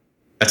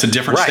 That's a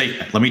different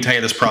statement. Let me tell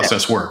you this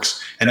process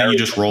works. And then you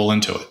just roll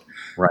into it.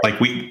 Right. Like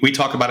we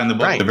talk about in the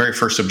book, the very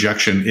first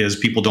objection is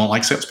people don't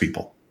like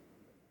salespeople.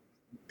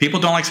 People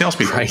don't like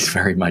salespeople. Right,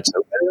 very much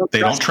so.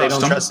 They don't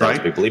trust them,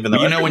 right? Even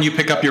though when you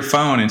pick up your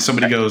phone and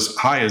somebody goes,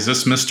 hi, is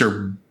this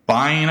Mr.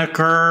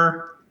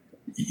 Beinecker?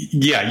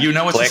 Yeah,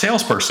 it's a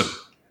salesperson.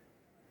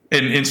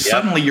 And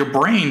suddenly your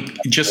brain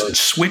just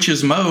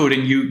switches mode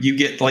and you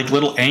get like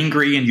little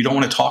angry and you don't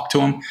want to talk to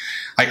them.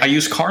 I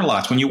use car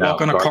lots. When you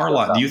walk on a car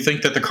lot, do you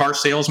think that the car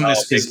salesman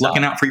is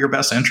looking out for your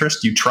best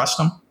interest? Do you trust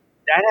them?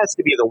 That has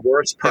to be the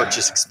worst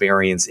purchase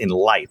experience in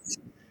life.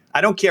 I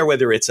don't care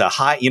whether it's a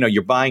high,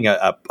 you're buying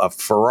a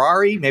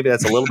Ferrari, maybe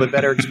that's a little bit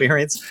better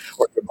experience,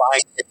 or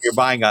if you're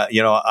buying a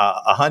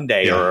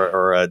Hyundai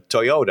or a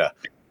Toyota.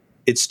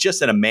 It's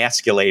just an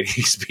emasculating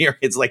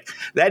experience. Like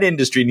that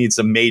industry needs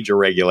some major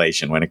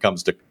regulation when it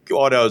comes to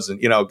autos, and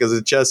because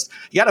it's just,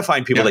 you got to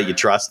find people that you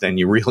trust and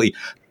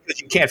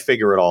because you can't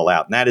figure it all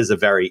out. And that is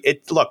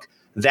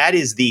that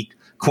is the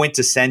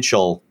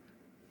quintessential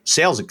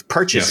sales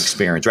purchase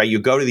experience, right? You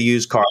go to the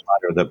used car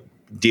lot or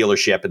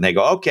dealership and they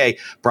go, okay,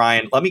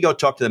 Brian, let me go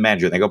talk to the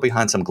manager. And they go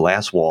behind some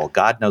glass wall.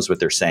 God knows what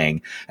they're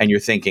saying. And you're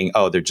thinking,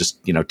 oh, they're just,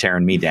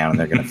 tearing me down and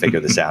they're going to figure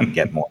this out and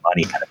get more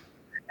money out of it.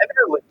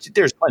 And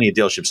there's plenty of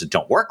dealerships that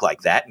don't work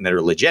like that and that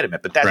are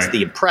legitimate, but that's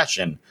the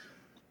impression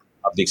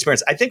of the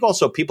experience. I think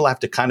also people have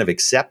to kind of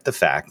accept the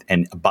fact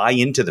and buy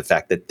into the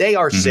fact that they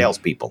are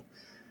salespeople.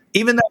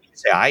 Even though you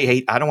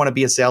say, I don't want to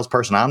be a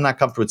salesperson. I'm not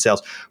comfortable with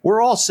sales.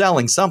 We're all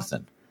selling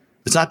something.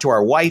 It's not to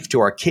our wife, to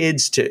our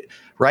kids,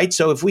 right?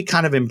 So if we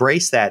kind of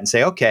embrace that and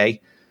say,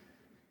 okay,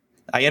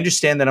 I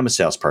understand that I'm a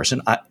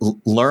salesperson. I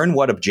learn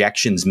what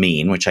objections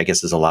mean, which I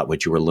guess is a lot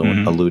what you were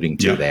alluding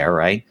to there,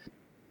 right?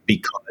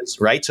 Because,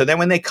 right? So then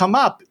when they come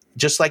up,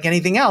 just like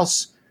anything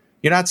else,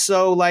 you're not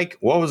so like,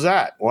 what was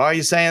that? Why are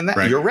you saying that?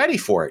 Right. You're ready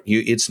for it.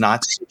 It's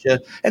not such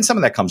and some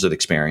of that comes with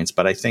experience,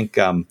 but I think,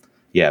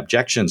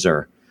 objections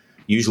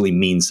usually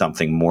mean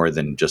something more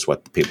than just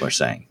what the people are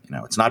saying.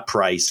 It's not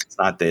price, it's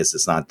not this,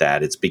 it's not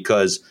that. It's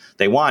because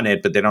they want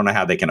it, but they don't know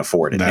how they can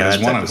afford it. That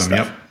is one of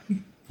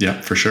them.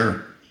 Yep, for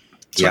sure.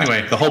 So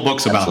anyway, the whole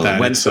book's about that.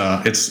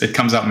 It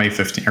comes out May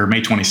 15th or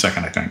May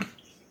 22nd, I think.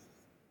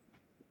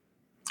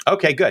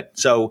 Okay, good.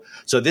 So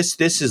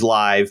this is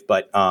live,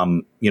 but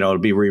it'll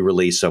be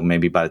re-released. So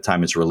maybe by the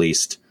time it's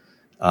released,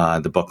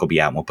 the book will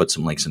be out. And we'll put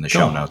some links in the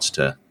show notes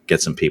to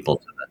get some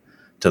people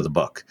to the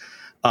book.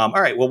 All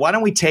right. Well, why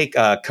don't we take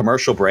a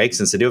commercial break,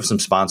 since I do have some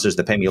sponsors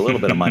that pay me a little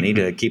bit of money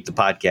to keep the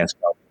podcast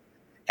going.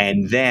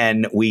 And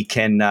then we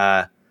can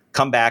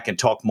come back and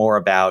talk more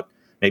about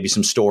maybe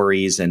some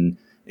stories and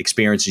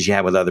experiences you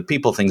have with other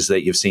people, things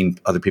that you've seen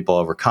other people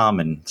overcome,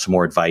 and some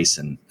more advice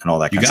and all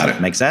that kind of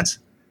stuff. Make sense?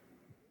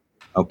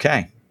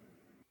 Okay.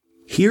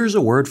 Here's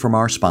a word from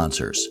our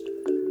sponsors.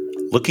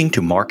 Looking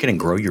to market and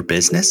grow your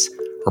business?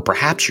 Or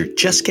perhaps you're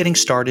just getting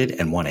started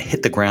and want to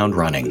hit the ground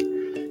running?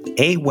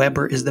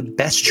 AWeber is the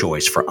best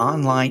choice for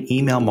online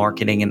email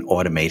marketing and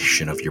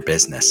automation of your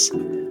business.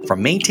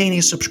 From maintaining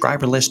a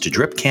subscriber list to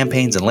drip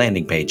campaigns and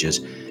landing pages,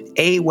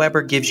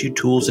 AWeber gives you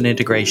tools and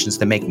integrations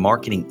that make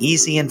marketing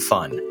easy and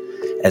fun.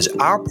 As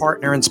our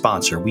partner and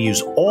sponsor, we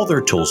use all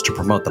their tools to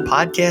promote the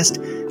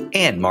podcast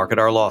and market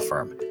our law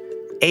firm.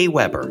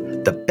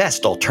 AWeber, the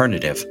best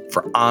alternative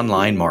for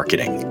online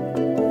marketing.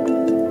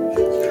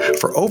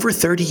 For over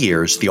 30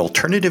 years, the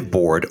Alternative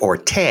Board, or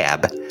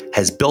TAB,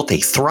 has built a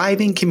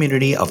thriving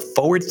community of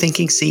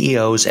forward-thinking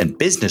CEOs and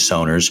business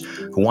owners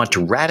who want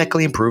to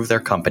radically improve their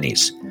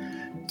companies.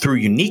 Through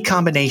unique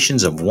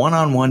combinations of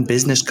one-on-one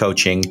business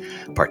coaching,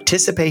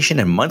 participation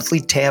in monthly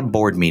TAB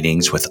board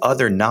meetings with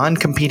other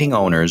non-competing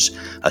owners,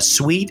 a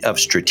suite of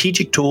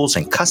strategic tools,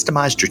 and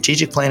customized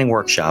strategic planning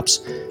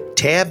workshops,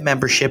 TAB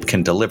membership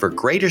can deliver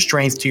greater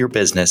strength to your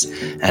business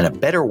and a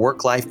better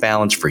work-life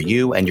balance for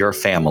you and your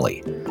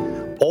family.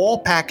 All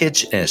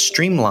packaged in a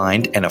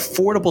streamlined and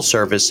affordable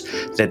service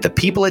that the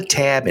people at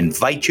TAB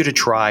invite you to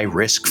try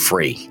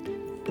risk-free.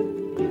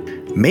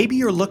 Maybe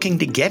you're looking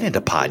to get into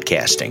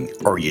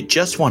podcasting, or you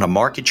just want to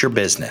market your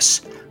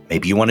business.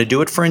 Maybe you want to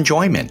do it for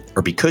enjoyment,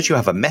 or because you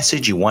have a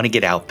message you want to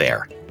get out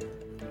there.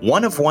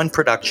 One of One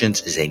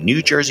Productions is a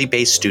New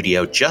Jersey-based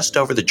studio just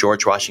over the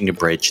George Washington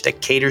Bridge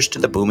that caters to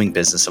the booming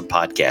business of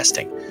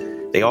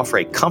podcasting. They offer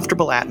a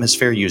comfortable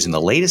atmosphere using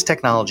the latest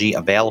technology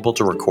available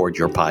to record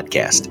your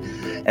podcast.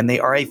 And they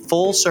are a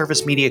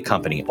full-service media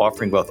company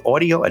offering both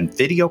audio and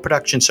video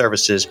production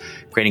services,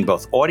 creating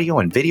both audio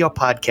and video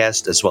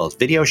podcasts, as well as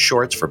video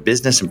shorts for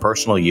business and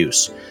personal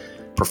use.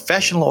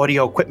 Professional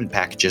audio equipment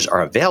packages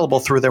are available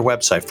through their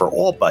website for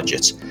all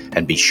budgets.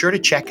 And be sure to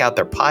check out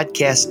their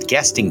podcast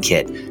guesting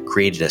kit,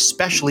 created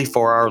especially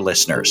for our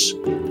listeners.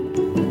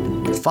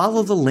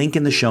 Follow the link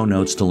in the show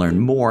notes to learn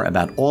more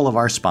about all of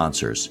our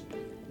sponsors.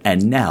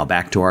 And now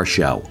back to our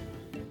show.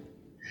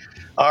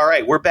 All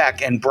right, we're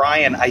back. And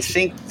Brian, I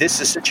think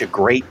this is such a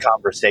great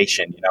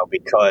conversation,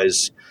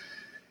 because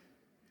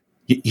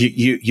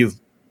you've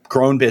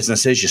grown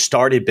businesses, you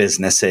started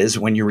businesses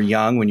when you were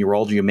young, when you were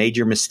older, you made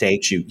your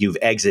mistakes, you've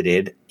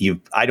exited.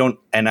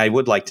 I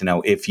would like to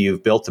know if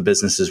you've built the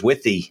businesses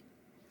with the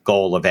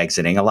goal of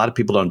exiting. A lot of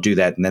people don't do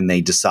that, and then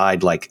they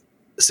decide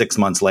 6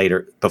 months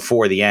later,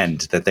 before the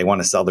end, that they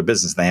want to sell their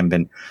business. They haven't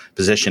been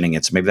positioning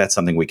it. So maybe that's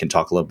something we can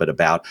talk a little bit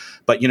about.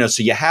 But,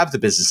 so you have the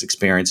business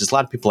experience. There's a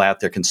lot of people out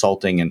there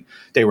consulting, and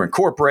they were in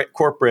corporate,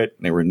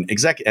 and they were in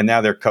executive, and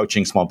now they're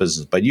coaching small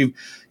business. But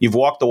you've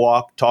walked the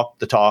walk, talked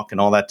the talk, and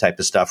all that type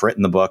of stuff,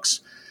 written the books.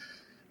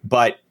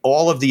 But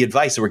all of the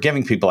advice that we're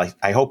giving people,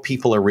 I hope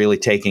people are really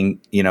taking,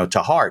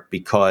 to heart,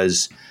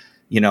 because,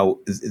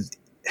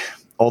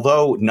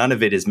 although none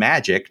of it is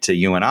magic to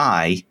you and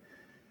I,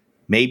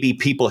 maybe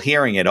people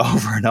hearing it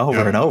over and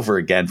over and over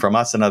again from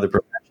us and other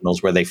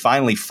professionals, where they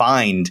finally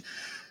find,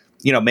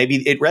 maybe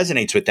it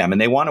resonates with them and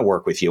they want to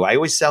work with you. I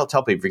always tell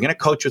people, if you're going to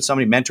coach with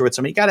somebody, mentor with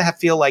somebody, you got to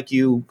feel like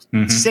you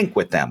sync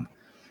with them.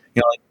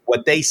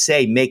 What they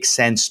say makes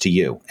sense to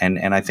you. And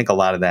I think a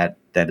lot of that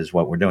is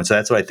what we're doing. So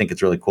that's why I think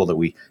it's really cool that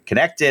we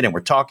connected and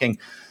we're talking.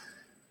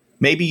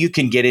 maybe you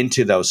can get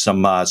into those,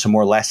 some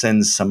more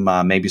lessons,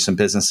 maybe some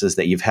businesses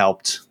that you've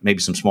helped, maybe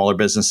some smaller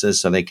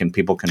businesses, so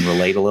people can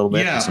relate a little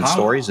bit. Yeah, with some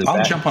stories.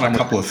 I'll jump on a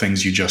couple of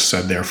things you just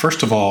said there.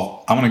 First of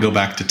all, I want to go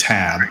back to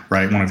TAB,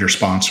 right? One of your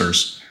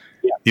sponsors,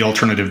 the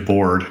alternative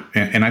board,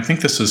 and I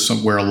think this is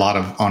where a lot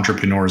of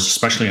entrepreneurs,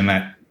 especially in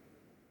that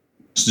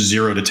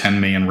 0 to 10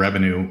 million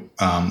revenue,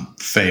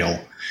 fail.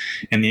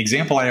 And the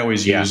example I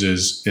always use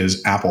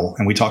is Apple.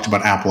 And we talked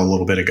about Apple a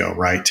little bit ago,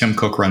 right? Tim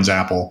Cook runs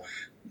Apple,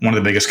 one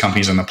of the biggest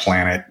companies on the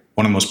planet,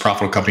 one of the most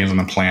profitable companies on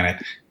the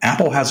planet.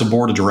 Apple has a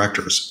board of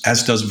directors,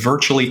 as does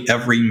virtually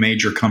every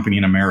major company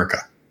in America.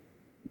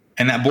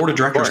 And that board of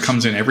directors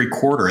comes in every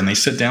quarter, and they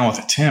sit down with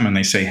Tim and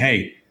they say,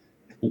 hey,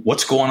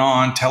 what's going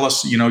on? Tell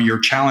us, your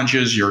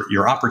challenges,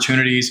 your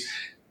opportunities.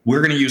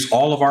 We're going to use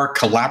all of our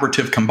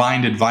collaborative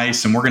combined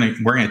advice, and we're going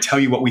to tell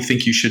you what we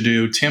think you should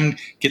do. Tim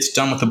gets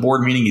done with the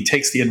board meeting. He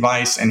takes the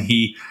advice and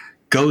he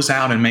goes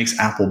out and makes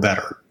Apple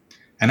better.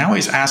 And I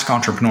always ask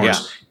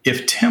entrepreneurs,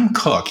 if Tim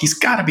Cook, he's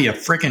got to be a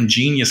freaking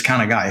genius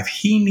kind of guy. If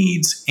he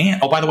needs, and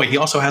by the way, he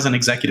also has an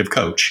executive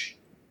coach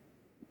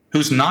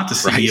who's not the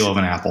CEO of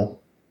an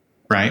Apple,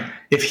 right?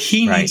 If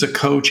he needs a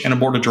coach and a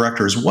board of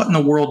directors, what in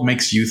the world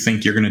makes you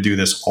think you're going to do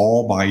this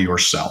all by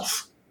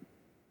yourself?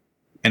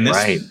 And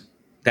this,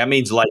 that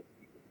means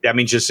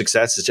your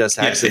success is just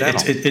accidental.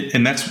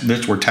 And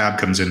that's where TAB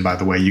comes in, by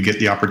the way. You get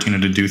the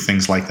opportunity to do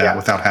things like that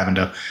without having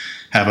to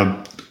have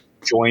a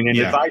join an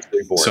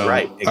advisory board. So,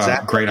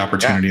 exactly. Great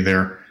opportunity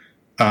there.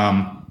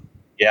 Definitely.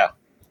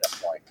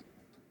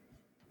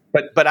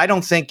 But I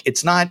don't think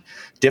it's not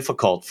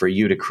difficult for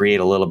you to create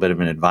a little bit of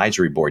an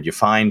advisory board. You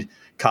find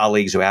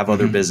colleagues who have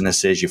other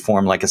businesses, you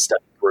form like a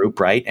study group,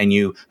 right? And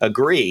you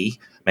agree,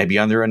 maybe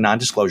under a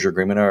non-disclosure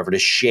agreement or whatever, to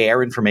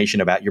share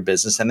information about your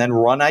business and then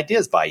run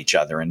ideas by each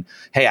other. And,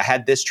 hey, I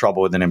had this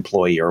trouble with an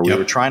employee, or we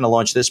were trying to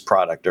launch this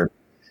product,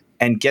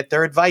 and get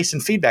their advice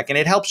and feedback. And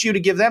it helps you to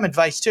give them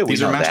advice too.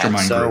 These are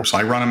mastermind groups.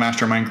 I run a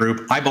mastermind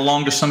group. I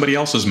belong to somebody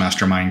else's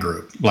mastermind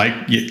group. Like,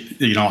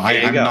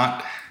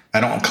 I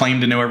don't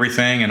claim to know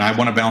everything, and I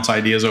want to bounce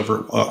ideas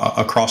over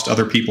across to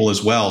other people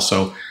as well.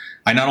 So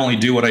I not only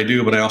do what I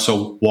do, but I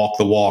also walk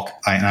the walk.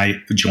 I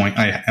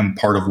am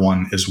part of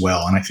one as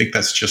well. And I think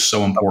that's just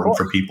so important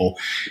for people.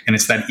 And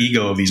it's that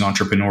ego of these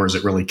entrepreneurs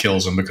that really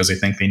kills them, because they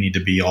think they need to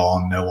be all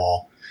and know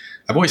all.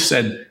 I've always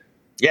said,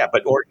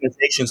 but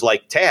organizations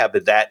like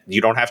TAB, that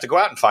you don't have to go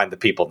out and find the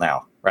people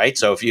now, right?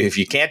 So if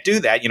you can't do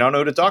that, you don't know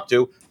who to talk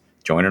to,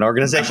 join an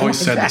organization. I've always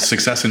said that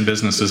success in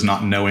business is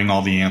not knowing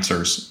all the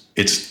answers.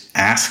 It's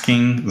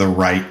asking the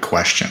right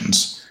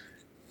questions.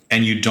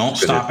 And you don't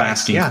stop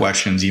asking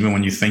questions even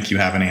when you think you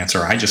have an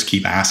answer. I just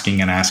keep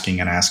asking and asking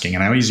and asking.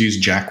 And I always use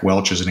Jack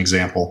Welch as an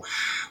example,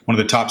 one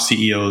of the top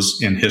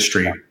CEOs in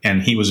history.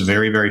 And he was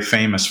very, very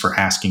famous for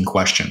asking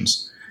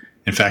questions.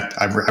 In fact,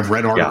 I've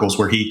read articles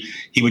where he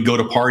would go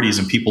to parties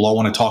and people all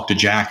want to talk to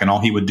Jack, and all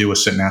he would do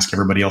was sit and ask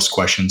everybody else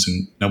questions,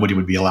 and nobody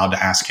would be allowed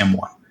to ask him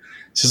one.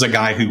 This is a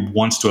guy who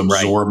wants to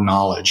absorb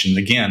knowledge. And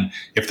again,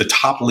 if the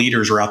top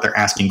leaders are out there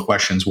asking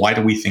questions, why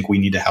do we think we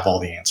need to have all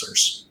the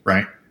answers,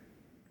 right?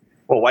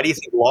 Well, why do you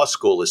think law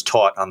school is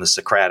taught on the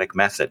Socratic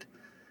method?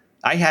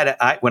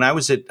 When I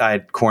was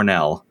at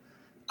Cornell,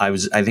 I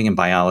think in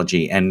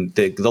biology, and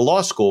the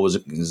law school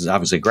was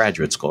obviously a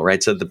graduate school,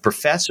 right? So the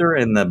professor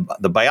and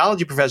the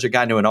biology professor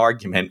got into an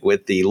argument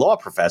with the law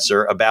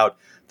professor about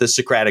the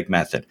Socratic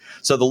method.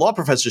 So the law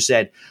professor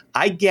said,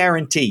 I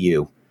guarantee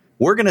you,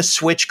 we're going to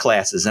switch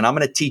classes, and I'm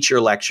going to teach your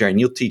lecture and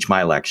you'll teach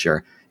my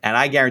lecture. And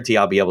I guarantee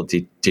I'll be able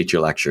to teach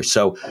your lecture.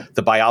 So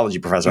the biology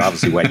professor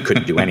obviously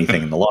couldn't do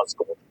anything in the law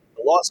school.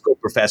 The law school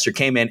professor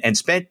came in and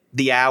spent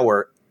the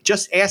hour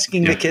just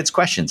asking the kids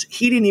questions.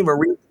 He didn't even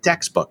read the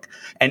textbook.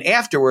 And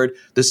afterward,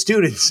 the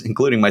students,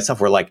 including myself,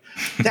 were like,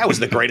 that was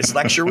the greatest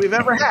lecture we've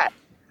ever had.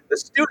 The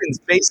students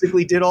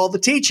basically did all the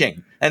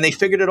teaching, and they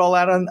figured it all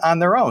out on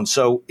their own.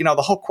 So,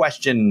 the whole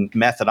question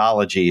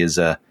methodology is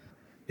a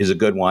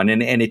good one.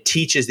 And it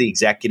teaches the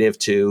executive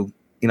to,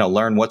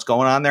 learn what's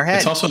going on in their head.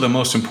 It's also the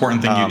most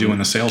important thing you do in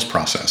the sales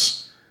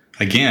process.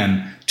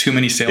 Again, too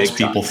many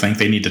salespeople think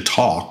they need to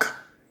talk,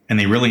 and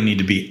they really need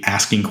to be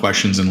asking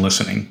questions and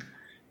listening.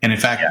 And in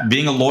fact,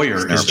 being a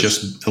lawyer is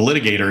just, a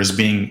litigator is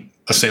being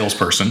a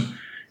salesperson.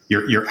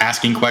 You're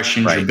asking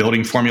questions, you're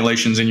building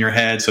formulations in your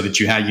head so that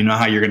you know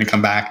how you're going to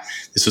come back.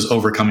 This is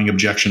overcoming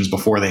objections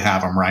before they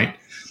have them, right?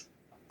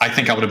 I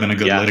think I would have been a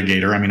good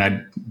litigator. I mean,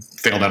 I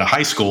failed out of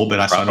high school, but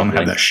I don't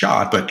have that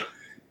shot. But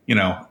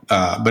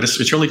but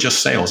it's really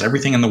just sales.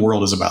 Everything in the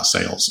world is about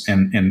sales,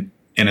 and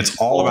it's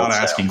all about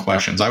asking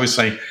questions. I always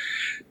say,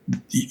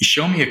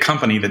 show me a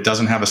company that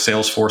doesn't have a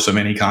sales force of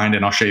any kind,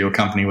 and I'll show you a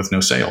company with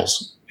no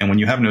sales. And when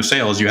you have no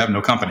sales, you have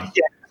no company.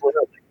 Yeah,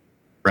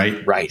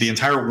 clearly. Right. The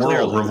entire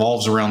world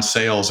revolves around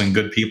sales and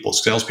good people.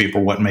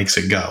 Salespeople, what makes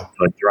it go?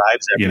 What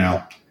drives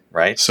everything.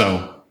 Right.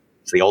 So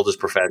it's the oldest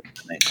profession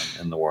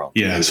in the world.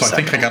 Yeah. So I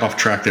think I got off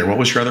track there. What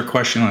was your other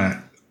question on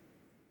that?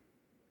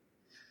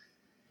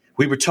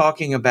 we were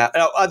talking about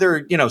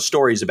other,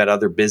 stories about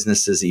other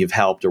businesses that you've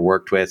helped or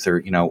worked with,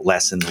 or,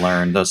 lessons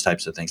learned, those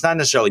types of things. Not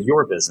necessarily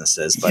your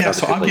businesses, but yeah.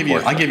 So I'll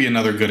give you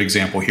another good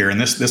example here, and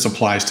this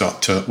applies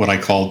to what I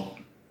call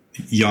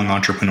young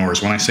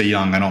entrepreneurs. When I say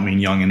young, I don't mean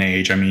young in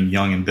age. I mean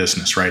young in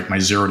business, right? My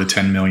 0 to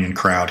 10 million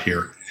crowd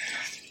here.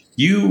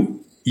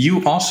 You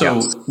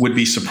also would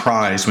be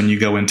surprised when you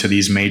go into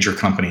these major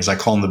companies. I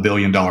call them the $1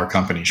 billion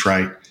companies,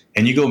 right?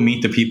 And you go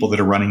meet the people that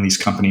are running these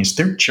companies.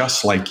 They're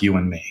just like you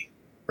and me,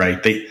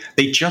 right?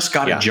 They just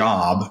got a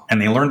job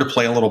and they learned to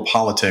play a little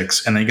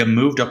politics and they get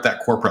moved up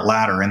that corporate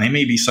ladder. And they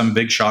may be some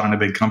big shot in a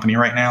big company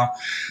right now,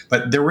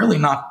 but they're really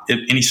not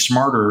any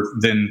smarter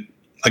than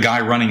a guy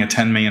running a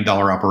 $10 million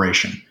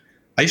operation.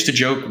 I used to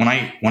joke when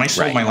I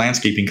sold my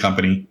landscaping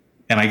company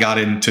and I got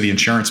into the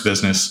insurance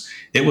business,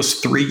 it was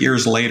 3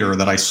 years later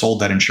that I sold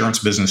that insurance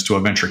business to a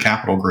venture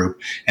capital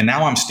group. And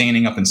now I'm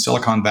standing up in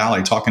Silicon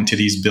Valley talking to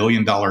these $1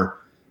 billion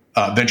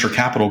venture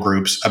capital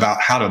groups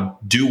about how to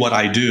do what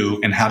I do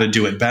and how to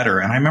do it better.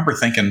 And I remember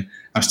thinking,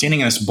 I'm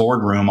standing in this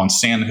boardroom on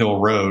Sand Hill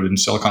Road in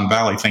Silicon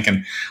Valley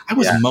thinking, I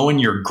was mowing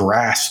your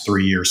grass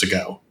 3 years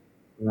ago.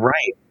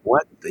 Right.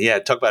 What? Yeah.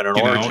 Talk about an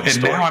origin story.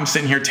 And now I'm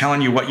sitting here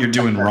telling you what you're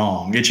doing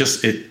wrong.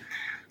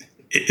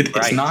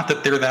 It's not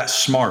that they're that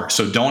smart.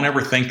 So don't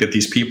ever think that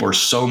these people are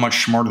so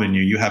much smarter than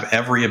you. You have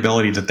every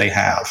ability that they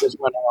have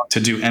to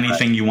do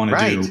anything you want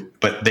to do.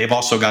 But they've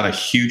also got a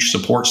huge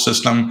support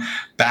system,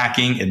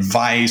 backing,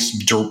 advice,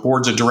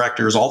 boards of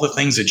directors, all the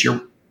things that you're.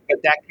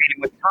 But that came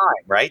with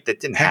time, right? That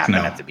didn't happen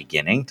at the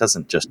beginning. It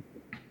doesn't just.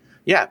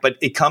 Yeah, but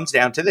it comes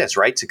down to this,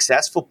 right?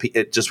 Successful,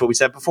 just what we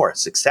said before.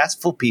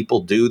 Successful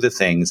people do the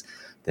things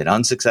that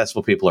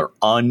unsuccessful people are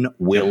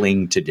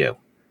unwilling to do.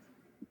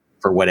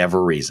 For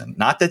whatever reason,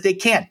 not that they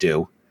can't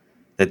do,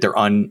 that they're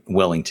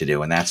unwilling to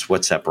do, and that's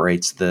what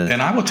separates the.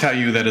 And I will tell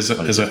you that as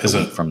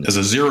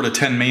a 0 to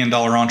 $10 million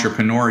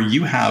entrepreneur,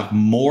 you have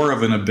more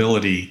of an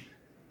ability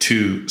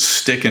to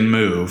stick and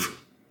move,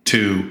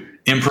 to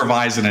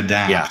improvise and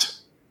adapt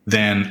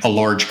than a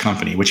large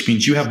company, which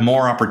means you have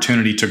more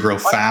opportunity to grow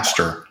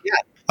faster. Yeah.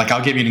 Like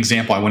I'll give you an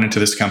example. I went into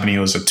this company; it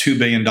was a $2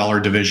 billion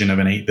division of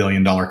an $8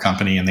 billion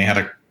company, and they had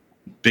a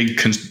big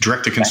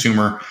direct to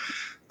consumer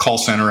call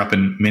center up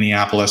in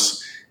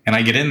Minneapolis. And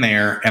I get in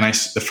there and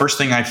the first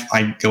thing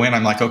I go in,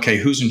 I'm like, okay,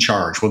 who's in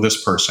charge? Well,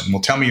 this person.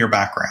 Well, tell me your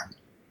background.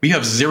 We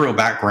have zero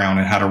background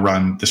in how to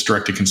run this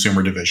direct to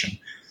consumer division.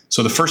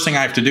 So the first thing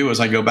I have to do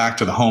is I go back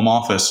to the home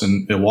office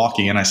in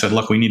Milwaukee and I said,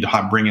 look, we need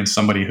to bring in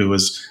somebody who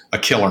is a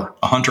killer,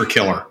 a hunter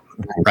killer,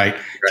 right?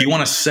 If you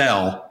want to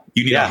sell,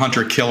 you need a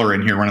hunter killer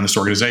in here running this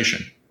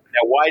organization.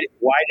 Now,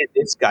 why did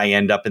this guy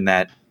end up in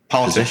that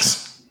politics?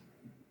 Position?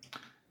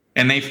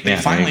 And they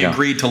finally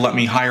agreed to let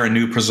me hire a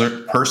new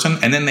person.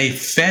 And then they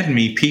fed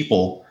me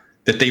people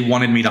that they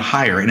wanted me to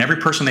hire. And every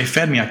person they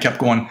fed me, I kept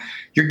going,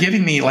 you're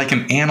giving me like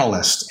an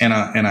analyst and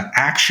an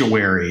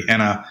actuary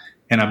and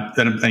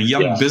a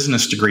young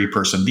business degree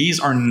person. These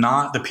are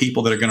not the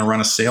people that are going to run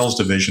a sales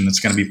division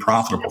that's going to be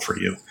profitable for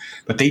you.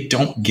 But they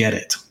don't get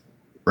it,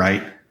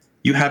 right?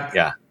 You have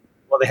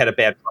Well, they had a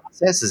bad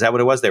process. Is that what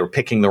it was? They were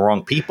picking the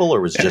wrong people, or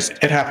was it just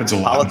it happens a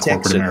lot in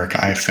corporate America,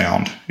 I've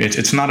found.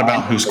 It's not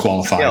about who's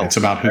qualified. It's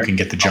about who can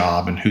get the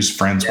job and who's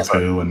friends with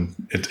who, and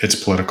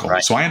it's political.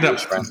 Right. So I ended up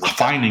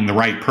finding the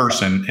right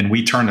person, and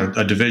we turned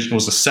a division. It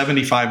was a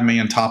 $75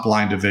 million top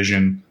line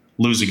division,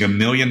 losing $1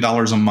 million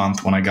a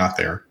month when I got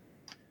there.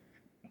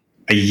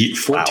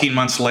 14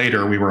 months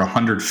later, we were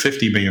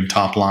 $150 million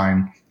top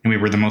line, and we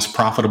were the most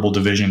profitable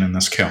division in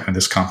this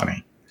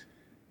company.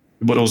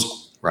 But it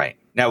was right.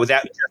 Now, was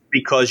that just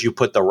because you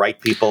put the right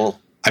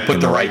people? I put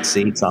the right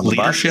seats on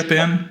leadership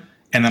in,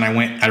 and then I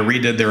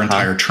redid their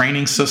entire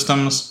training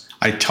systems.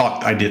 I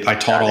taught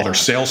all their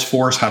sales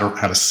force how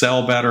to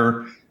sell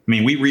better. I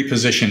mean, we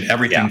repositioned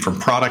everything from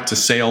product to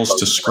sales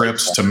to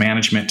scripts to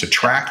management to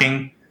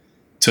tracking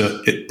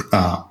to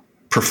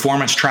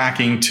performance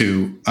tracking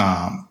to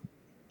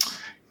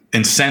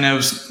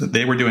incentives.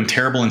 They were doing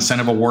terrible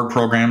incentive award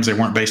programs. They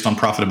weren't based on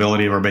profitability;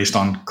 they were based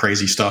on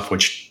crazy stuff,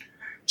 which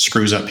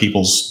screws up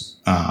people's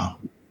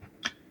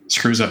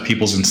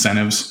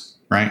incentives,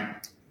 right?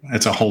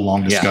 It's a whole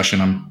long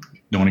discussion. I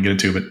don't want to get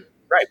into, but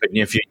right. But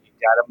if you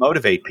got to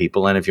motivate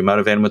people, and if you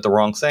motivate them with the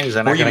wrong things,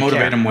 then or you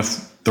motivate them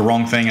with the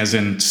wrong thing, as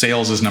in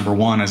sales is number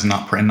one, as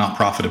not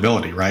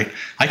profitability, right?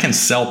 I can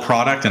sell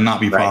product and not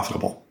be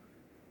profitable,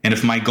 and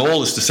if my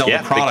goal is to sell the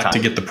product to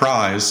get the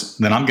prize,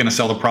 then I'm going to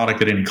sell the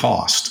product at any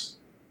cost.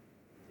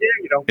 Yeah,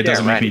 you don't. It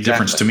doesn't make any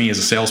difference to me as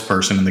a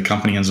salesperson, and the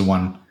company is the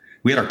one.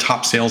 We had our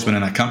top salesman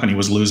in that company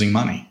was losing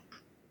money.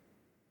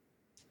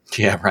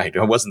 Yeah, right.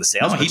 It wasn't the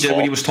salesman's fault. He did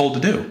what he was told to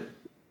do.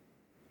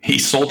 He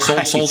sold.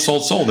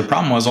 The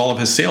problem was all of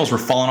his sales were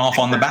falling off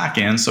on the back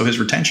end, so his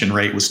retention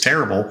rate was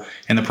terrible,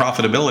 and the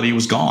profitability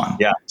was gone.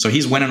 Yeah. So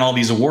he's winning all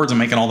these awards and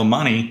making all the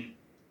money.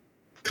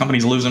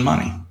 Company's losing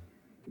money.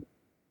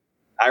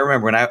 I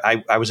remember when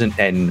I was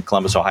in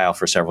Columbus, Ohio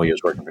for several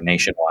years working for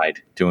Nationwide,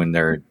 doing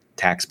their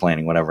tax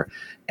planning, whatever.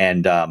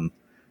 And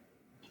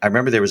I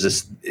remember there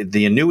was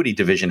the annuity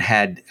division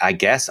had, I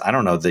guess, I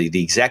don't know,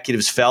 the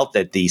executives felt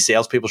that the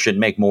salespeople should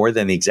make more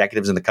than the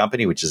executives in the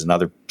company, which is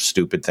another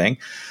stupid thing.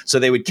 So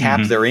they would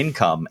cap their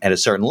income at a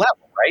certain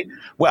level, right?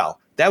 Well,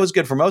 that was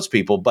good for most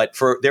people, but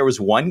there was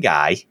one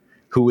guy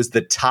who was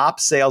the top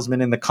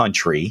salesman in the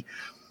country.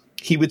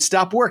 He would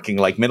stop working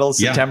like middle of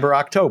September,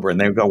 October, and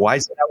they would go, "Why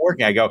is he not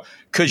working?" I go,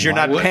 "Because you're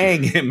not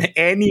paying him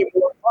any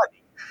more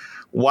money.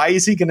 Why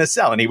is he going to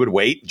sell?" And he would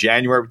wait.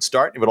 January would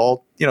start, and it would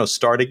all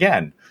start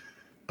again.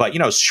 But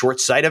short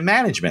sight of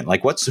management.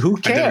 Like, who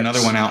cares? I did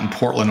another one out in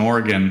Portland,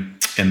 Oregon,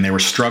 and they were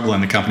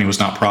struggling. The company was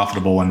not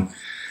profitable, and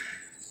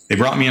they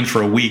brought me in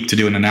for a week to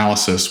do an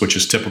analysis, which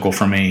is typical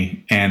for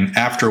me. And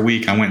after a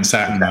week, I went and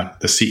sat in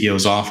the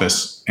CEO's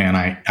office, and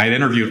I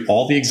interviewed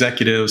all the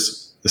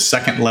executives, the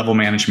second level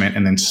management,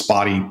 and then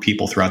spotty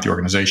people throughout the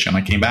organization.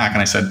 I came back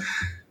and I said,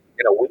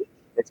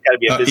 it's got to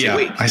be a busy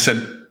week. I said,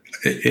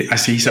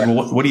 he said,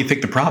 well, what do you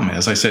think the problem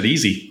is? I said,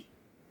 easy,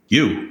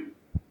 you.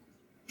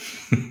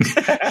 He's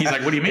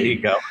like, what do you mean? There you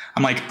go.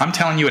 I'm like, I'm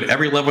telling you, at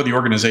every level of the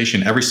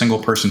organization, every single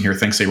person here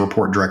thinks they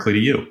report directly to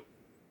you.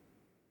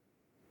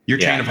 Your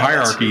chain of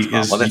hierarchy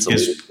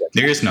is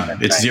there is none.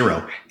 It's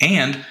zero.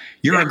 And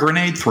you're a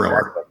grenade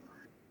thrower.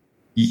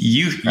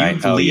 You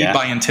lead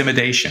by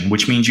intimidation,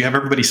 which means you have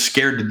everybody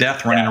scared to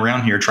death running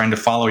around here trying to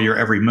follow your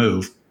every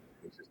move.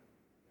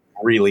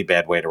 Really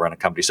bad way to run a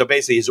company. So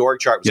basically his org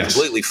chart was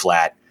completely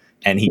flat,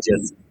 and he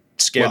just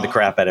scared the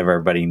crap out of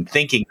everybody,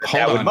 thinking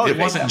that would motivate them.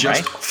 It wasn't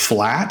just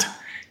flat.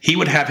 He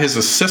would have his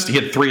assistant.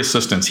 He had 3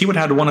 assistants. He would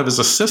have one of his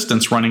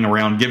assistants running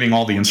around giving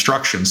all the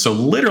instructions. So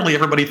literally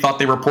everybody thought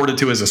they reported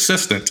to his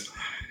assistant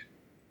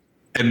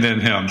and then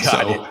him.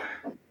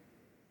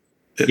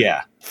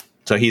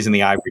 So he's in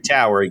the ivory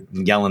tower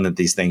yelling at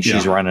these things.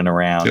 She's running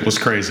around. It was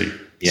crazy.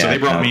 So they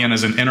brought me in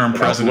as an interim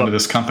president of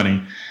this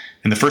company.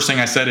 And the first thing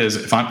I said is,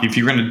 if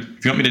you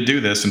want me to do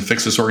this and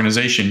fix this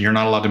organization, you're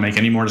not allowed to make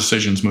any more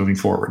decisions moving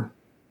forward.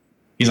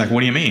 He's like,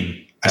 what do you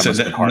mean? I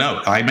said,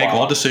 no, I make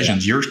all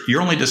decisions.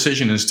 Your only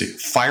decision is to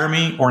fire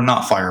me or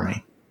not fire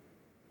me.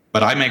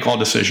 But I make all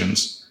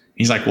decisions.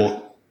 He's like,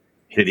 well,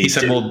 can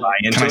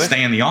I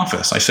stay in the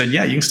office? I said,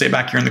 yeah, you can stay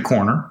back here in the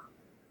corner,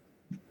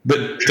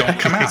 but don't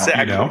come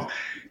out,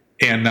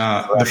 And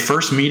the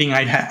first meeting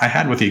I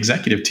had with the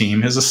executive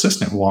team, his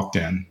assistant walked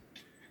in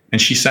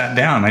and she sat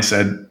down. And I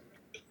said,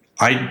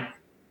 I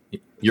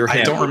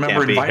don't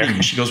remember inviting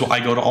you. She goes, well, I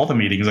go to all the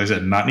meetings. I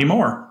said, not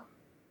anymore.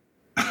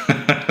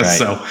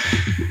 So,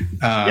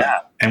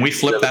 and we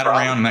flipped that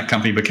around, and that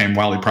company became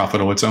wildly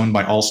profitable. It's owned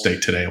by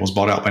Allstate today. It was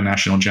bought out by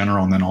National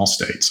General and then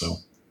Allstate. So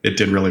it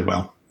did really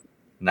well.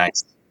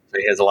 Nice. So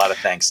he has a lot of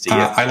thanks to you.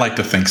 I like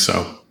to think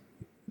so.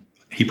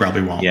 He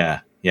probably won't.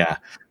 Yeah.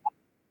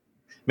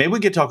 Maybe we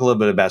could talk a little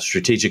bit about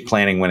strategic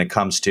planning when it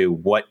comes to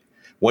what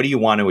do you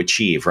want to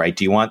achieve, right?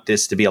 Do you want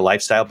this to be a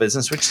lifestyle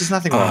business, which is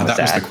nothing wrong with that?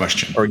 That was the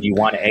question. Or do you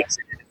want to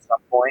exit it at some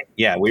point?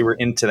 Yeah, we were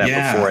into that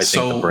before, I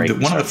think, the break.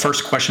 One of the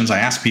first questions I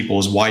ask people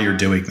is why you're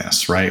doing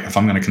this, right? If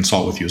I'm going to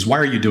consult with you, is why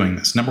are you doing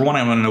this? Number one,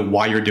 I want to know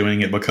why you're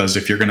doing it, because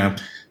if you're going to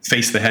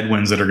face the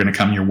headwinds that are going to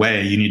come your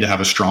way, you need to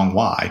have a strong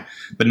why.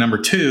 But number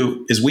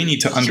two is we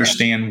need to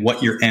understand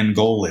what your end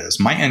goal is.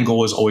 My end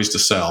goal is always to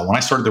sell. When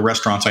I started the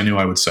restaurants, I knew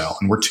I would sell,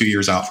 and we're 2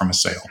 years out from a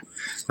sale.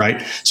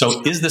 Right?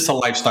 So is this a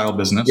lifestyle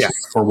business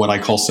or what I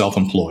call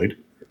self-employed?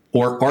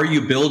 Or are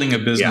you building a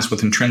business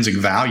with intrinsic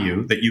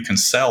value that you can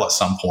sell at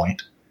some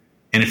point?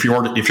 And if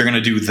you're going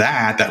to do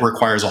that, that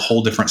requires a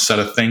whole different set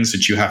of things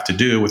that you have to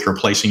do with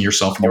replacing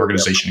yourself in the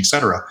organization, et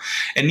cetera.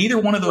 And neither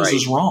one of those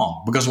is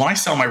wrong, because when I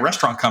sell my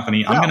restaurant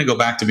company, I'm going to go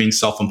back to being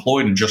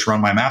self-employed and just run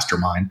my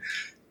mastermind.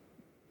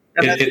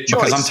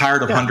 Because I'm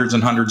tired of hundreds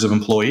and hundreds of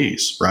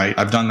employees, right?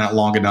 I've done that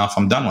long enough.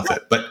 I'm done with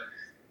it. But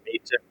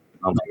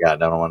oh my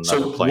God, I don't want to.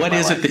 So what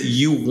is it that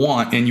you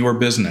want in your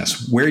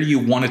business? Where do you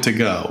want it to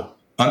go?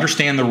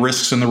 Understand the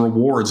risks and the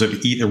rewards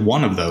of either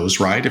one of those,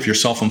 right? If you're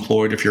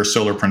self-employed, if you're a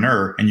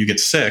solopreneur and you get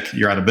sick,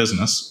 you're out of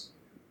business,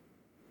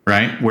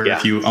 right? Where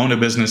if you own a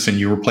business and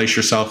you replace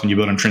yourself and you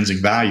build intrinsic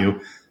value,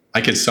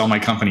 I could sell my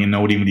company and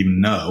nobody would even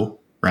know,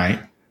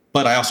 right?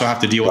 But I also have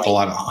to deal with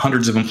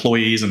hundreds of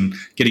employees and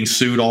getting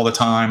sued all the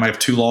time. I have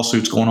 2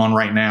 lawsuits going on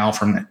right now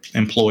from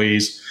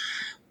employees.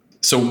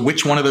 So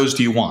which one of those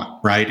do you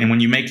want, right? And when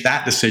you make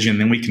that decision,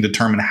 then we can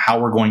determine how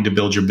we're going to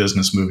build your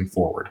business moving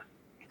forward,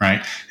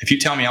 right? If you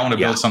tell me I want to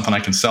build something I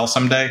can sell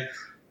someday,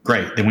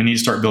 great. Then we need to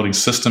start building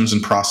systems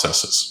and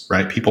processes,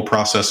 right? People,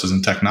 processes,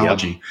 and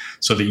technology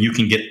so that you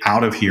can get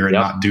out of here and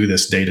not do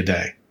this day to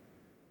day.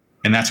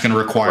 And that's going to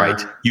require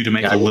you to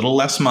make a little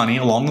less money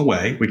along the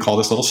way. We call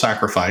this little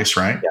sacrifice,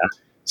 right? Yeah.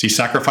 So you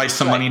sacrifice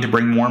some money to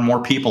bring more and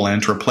more people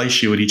in to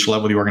replace you at each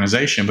level of the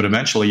organization. But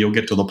eventually you'll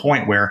get to the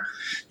point where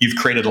you've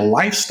created a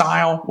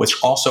lifestyle which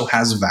also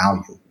has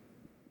value,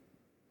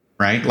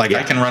 right? Like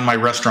I can run my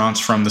restaurants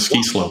from the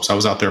ski slopes. I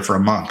was out there for a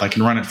month. I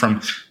can run it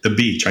from the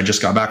beach. I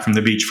just got back from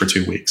the beach for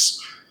 2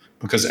 weeks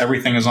because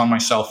everything is on my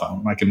cell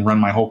phone. I can run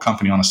my whole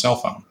company on a cell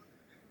phone.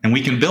 And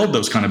we can build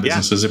those kind of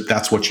businesses if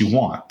that's what you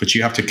want. But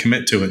you have to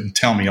commit to it and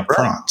tell me up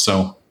front.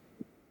 So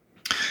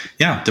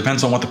Yeah,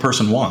 depends on what the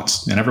person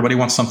wants. And everybody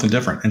wants something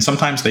different. And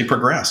sometimes they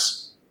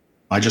progress.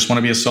 I just want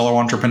to be a solo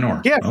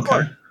entrepreneur. Yeah. Okay.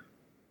 Sure.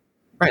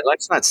 Right.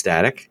 Life's not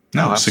static.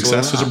 No,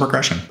 success is a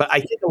progression. But I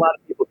think a lot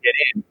of people get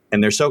in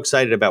and they're so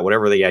excited about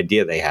whatever the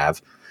idea they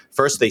have.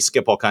 First, they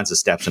skip all kinds of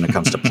steps when it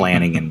comes to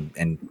planning and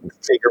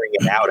figuring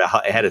it out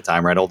ahead of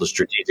time, right? All the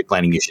strategic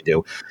planning you should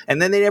do. And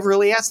then they never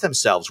really ask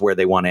themselves where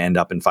they want to end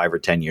up in 5 or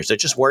 10 years. They're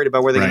just worried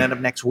about where they're going to end up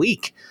next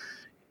week.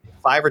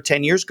 5 or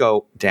 10 years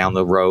go down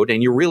the road,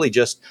 and you're really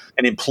just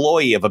an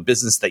employee of a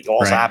business that you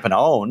also happen to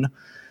own.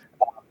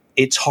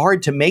 It's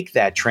hard to make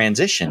that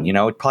transition. You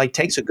know, it probably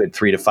takes a good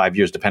 3 to 5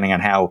 years, depending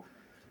on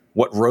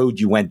what road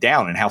you went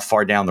down and how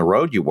far down the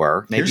road you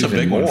were. Maybe here's a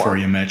big one for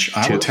you, Mitch.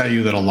 I will tell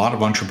you that a lot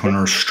of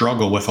entrepreneurs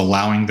struggle with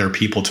allowing their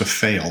people to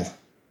fail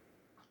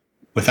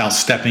without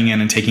stepping in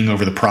and taking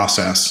over the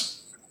process.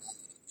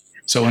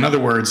 So in other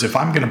words, if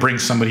I'm going to bring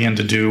somebody in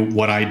to do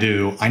what I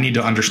do, I need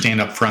to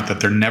understand up front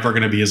that they're never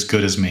going to be as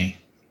good as me,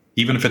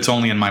 even if it's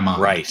only in my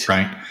mind. Right.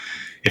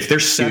 If they're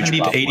 70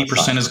 to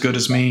 80% as good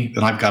as me,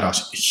 then I've got a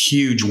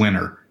huge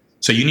winner.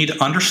 So you need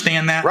to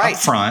understand that up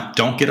front.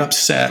 Don't get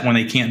upset when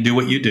they can't do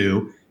what you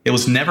do. It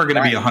was never going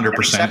to be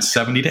 100%,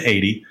 70 to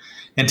 80.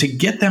 And to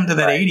get them to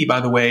that 80, by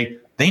the way,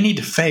 they need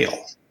to fail.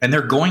 And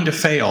they're going to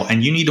fail.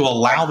 And you need to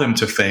allow them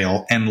to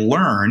fail and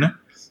learn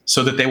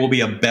so that they will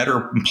be a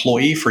better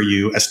employee for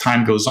you as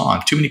time goes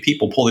on. Too many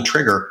people pull the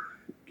trigger,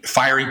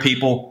 firing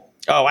people.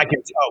 Get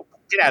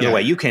out of the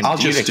way. You can't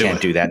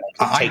do that.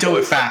 I do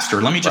it faster.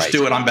 Let me just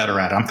do it. I'm better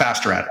at it. I'm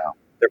faster at it.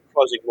 They're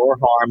causing more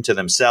harm to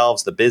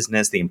themselves, the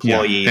business, the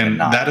employee. And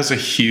that is a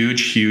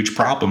huge, huge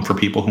problem for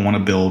people who want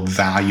to build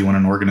value in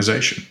an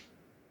organization.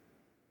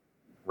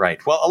 Right.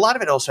 Well, a lot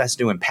of it also has to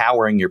do with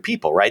empowering your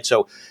people, right?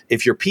 So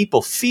if your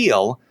people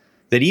feel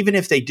that even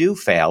if they do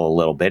fail a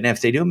little bit, and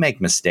if they do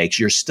make mistakes,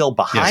 you're still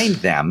behind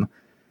them,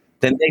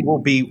 then they will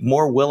be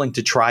more willing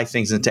to try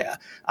things. I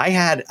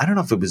don't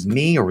know if it was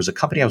me or it was a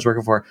company I was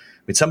working for,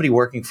 with somebody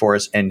working for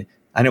us, and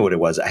I know what it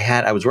was.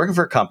 I was working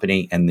for a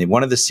company, and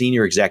one of the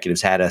senior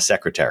executives had a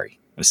secretary,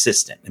 an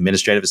assistant,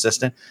 administrative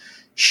assistant.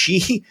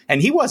 He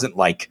wasn't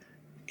like,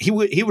 he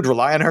would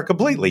rely on her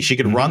completely. She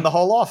could run the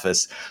whole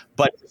office,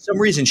 but for some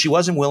reason she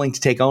wasn't willing to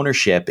take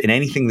ownership in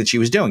anything that she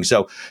was doing.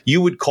 So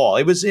you would call.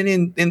 It was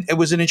it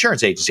was an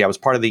insurance agency. I was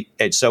part of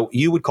so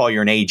you would call.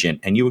 You're an agent,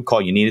 and you would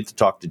call. You needed to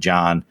talk to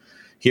John.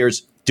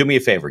 Do me a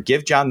favor.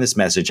 Give John this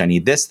message. I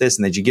need this,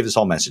 and then you give this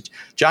whole message.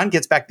 John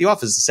gets back to the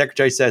office. The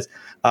secretary says,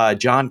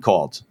 John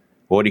called.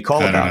 What did he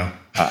call about?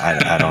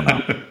 I don't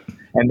know.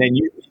 And then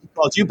he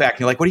calls you back,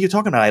 and you're like, what are you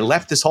talking about? I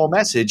left this whole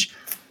message.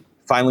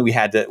 Finally, we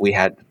had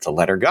to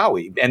let her go.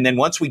 And then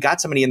once we got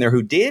somebody in there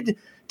who did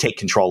take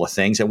control of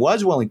things and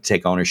was willing to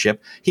take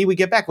ownership, he would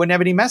get back. Wouldn't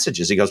have any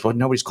messages. He goes, well,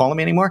 nobody's calling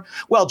me anymore?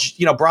 Well,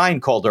 Brian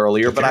called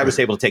earlier, but I was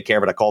able to take care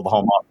of it. I called the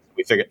home office.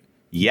 We figured,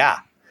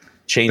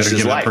 changed his life. Better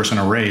give that person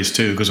a raise,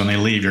 too, because when they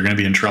leave, you're going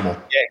to be in trouble.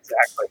 Yeah,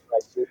 exactly.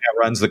 That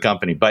runs the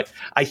company. But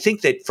I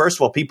think that, first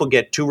of all, people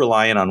get too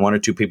reliant on one or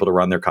two people to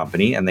run their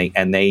company, and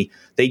they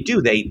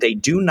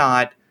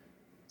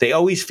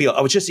always feel,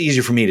 it's just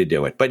easier for me to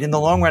do it. But in the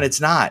long run, it's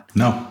not.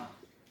 No.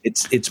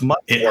 It's much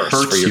worse for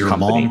hurts your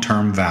company.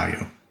 long-term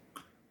value.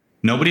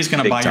 Nobody's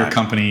going to buy your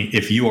company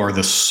if you are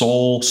the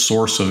sole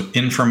source of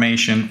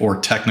information or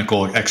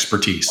technical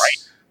expertise.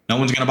 Right. No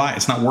one's going to buy it.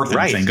 It's not worth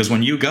anything, because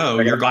when you go,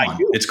 you're gone.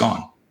 It's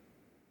gone.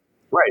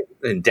 Right.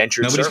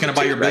 Indentured Nobody's going to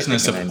buy your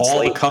business if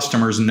all the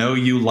customers know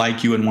you,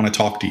 like you, and want to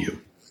talk to you.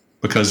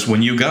 Because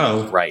when you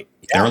go,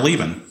 they're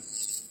leaving.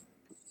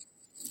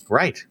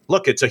 Right.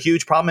 Look, it's a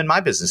huge problem in my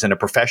business. In a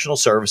professional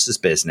services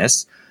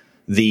business,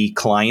 the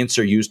clients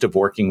are used to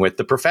working with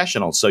the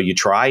professionals. So you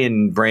try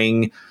and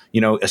bring,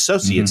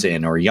 associates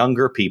in or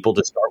younger people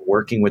to start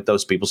working with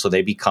those people so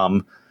they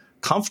become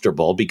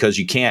comfortable, because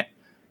you can't,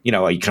 you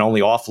can only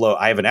offload.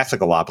 I have an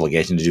ethical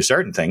obligation to do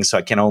certain things, so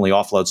I can only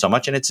offload so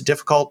much. And it's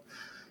difficult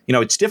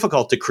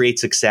to create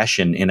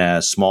succession in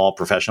a small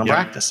professional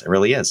practice. It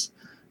really is.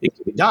 It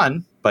can be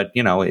done, but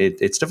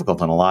it's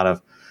difficult, and a lot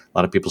of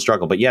people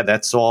struggle. But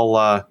that's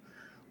all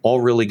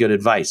really good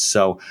advice.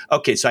 So,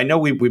 okay. So I know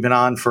we've been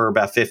on for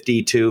about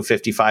 50 to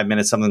 55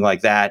 minutes, something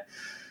like that.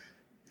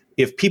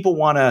 If people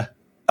want to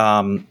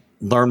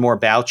learn more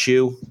about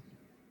you,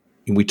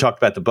 we talked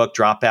about the book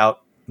Dropout,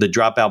 the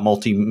Dropout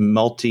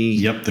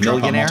Multi-Millionaire. Yep, the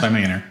Dropout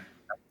Multi-Millionaire.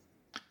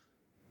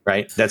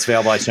 Right. That's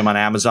available, I assume, on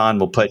Amazon.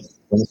 We'll put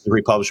links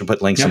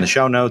in the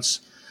show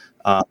notes.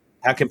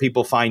 How can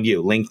people find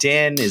you?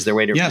 LinkedIn? Is there a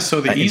way to so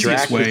the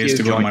easiest way is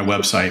to go to my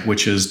website,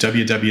 which is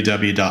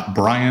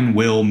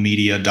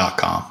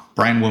www.brianwillmedia.com.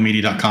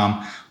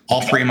 brianwillmedia.com.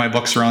 All three of my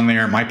books are on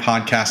there. My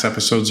podcast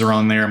episodes are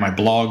on there. My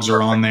blogs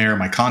are on there.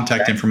 My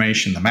contact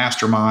information, the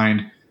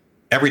mastermind,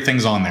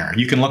 everything's on there.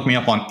 You can look me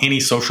up on any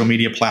social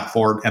media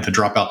platform at the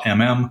Dropout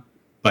MM,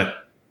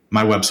 but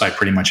my website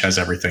pretty much has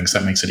everything, so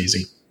that makes it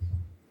easy.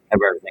 Have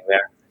everything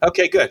there.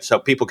 Okay, good. So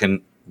people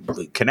can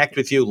connect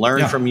with you,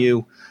 learn from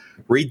you,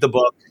 read the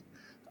book.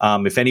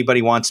 If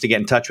anybody wants to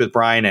get in touch with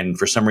Brian and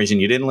for some reason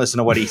you didn't listen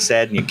to what he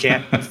said and you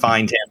can't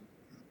find him,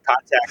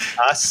 contact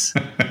us,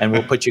 and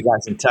we'll put you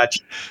guys in touch.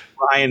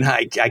 Ryan,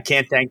 I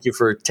can't thank you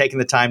for taking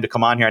the time to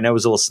come on here. I know it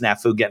was a little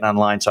snafu getting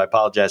online, so I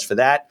apologize for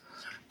that.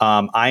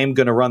 I am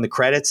going to run the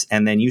credits,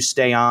 and then you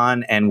stay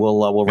on, and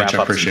we'll wrap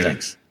up some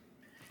things.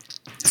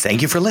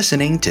 Thank you for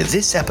listening to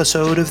this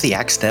episode of The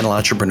Accidental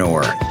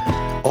Entrepreneur.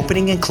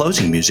 Opening and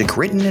closing music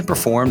written and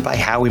performed by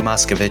Howie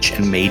Moskovich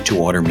and made to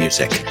order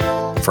music.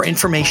 For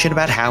information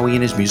about Howie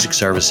and his music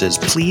services,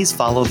 please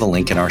follow the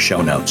link in our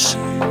show notes.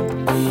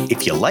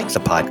 If you like the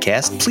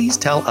podcast, please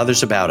tell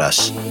others about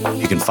us.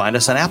 You can find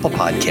us on Apple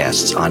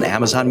Podcasts, on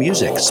Amazon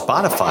Music,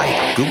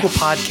 Spotify, Google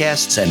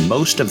Podcasts, and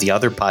most of the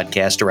other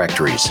podcast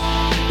directories.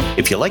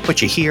 If you like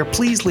what you hear,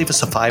 please leave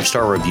us a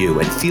 5-star review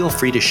and feel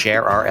free to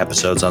share our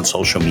episodes on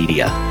social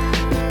media.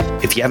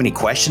 If you have any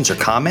questions or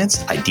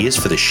comments, ideas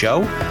for the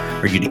show,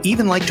 or you'd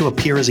even like to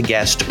appear as a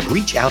guest,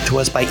 reach out to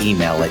us by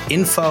email at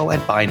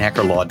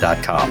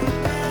info@beinackerlaw.com.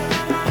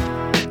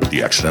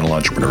 The Accidental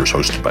Entrepreneur is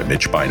hosted by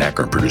Mitch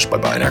Beinacker and produced by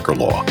Beinacker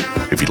Law.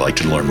 If you'd like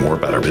to learn more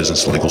about our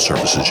business and legal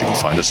services, you can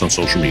find us on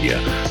social media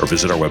or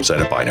visit our website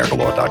at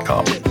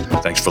beinackerlaw.com.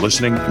 Thanks for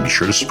listening, and be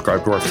sure to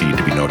subscribe to our feed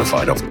to be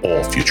notified of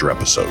all future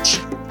episodes.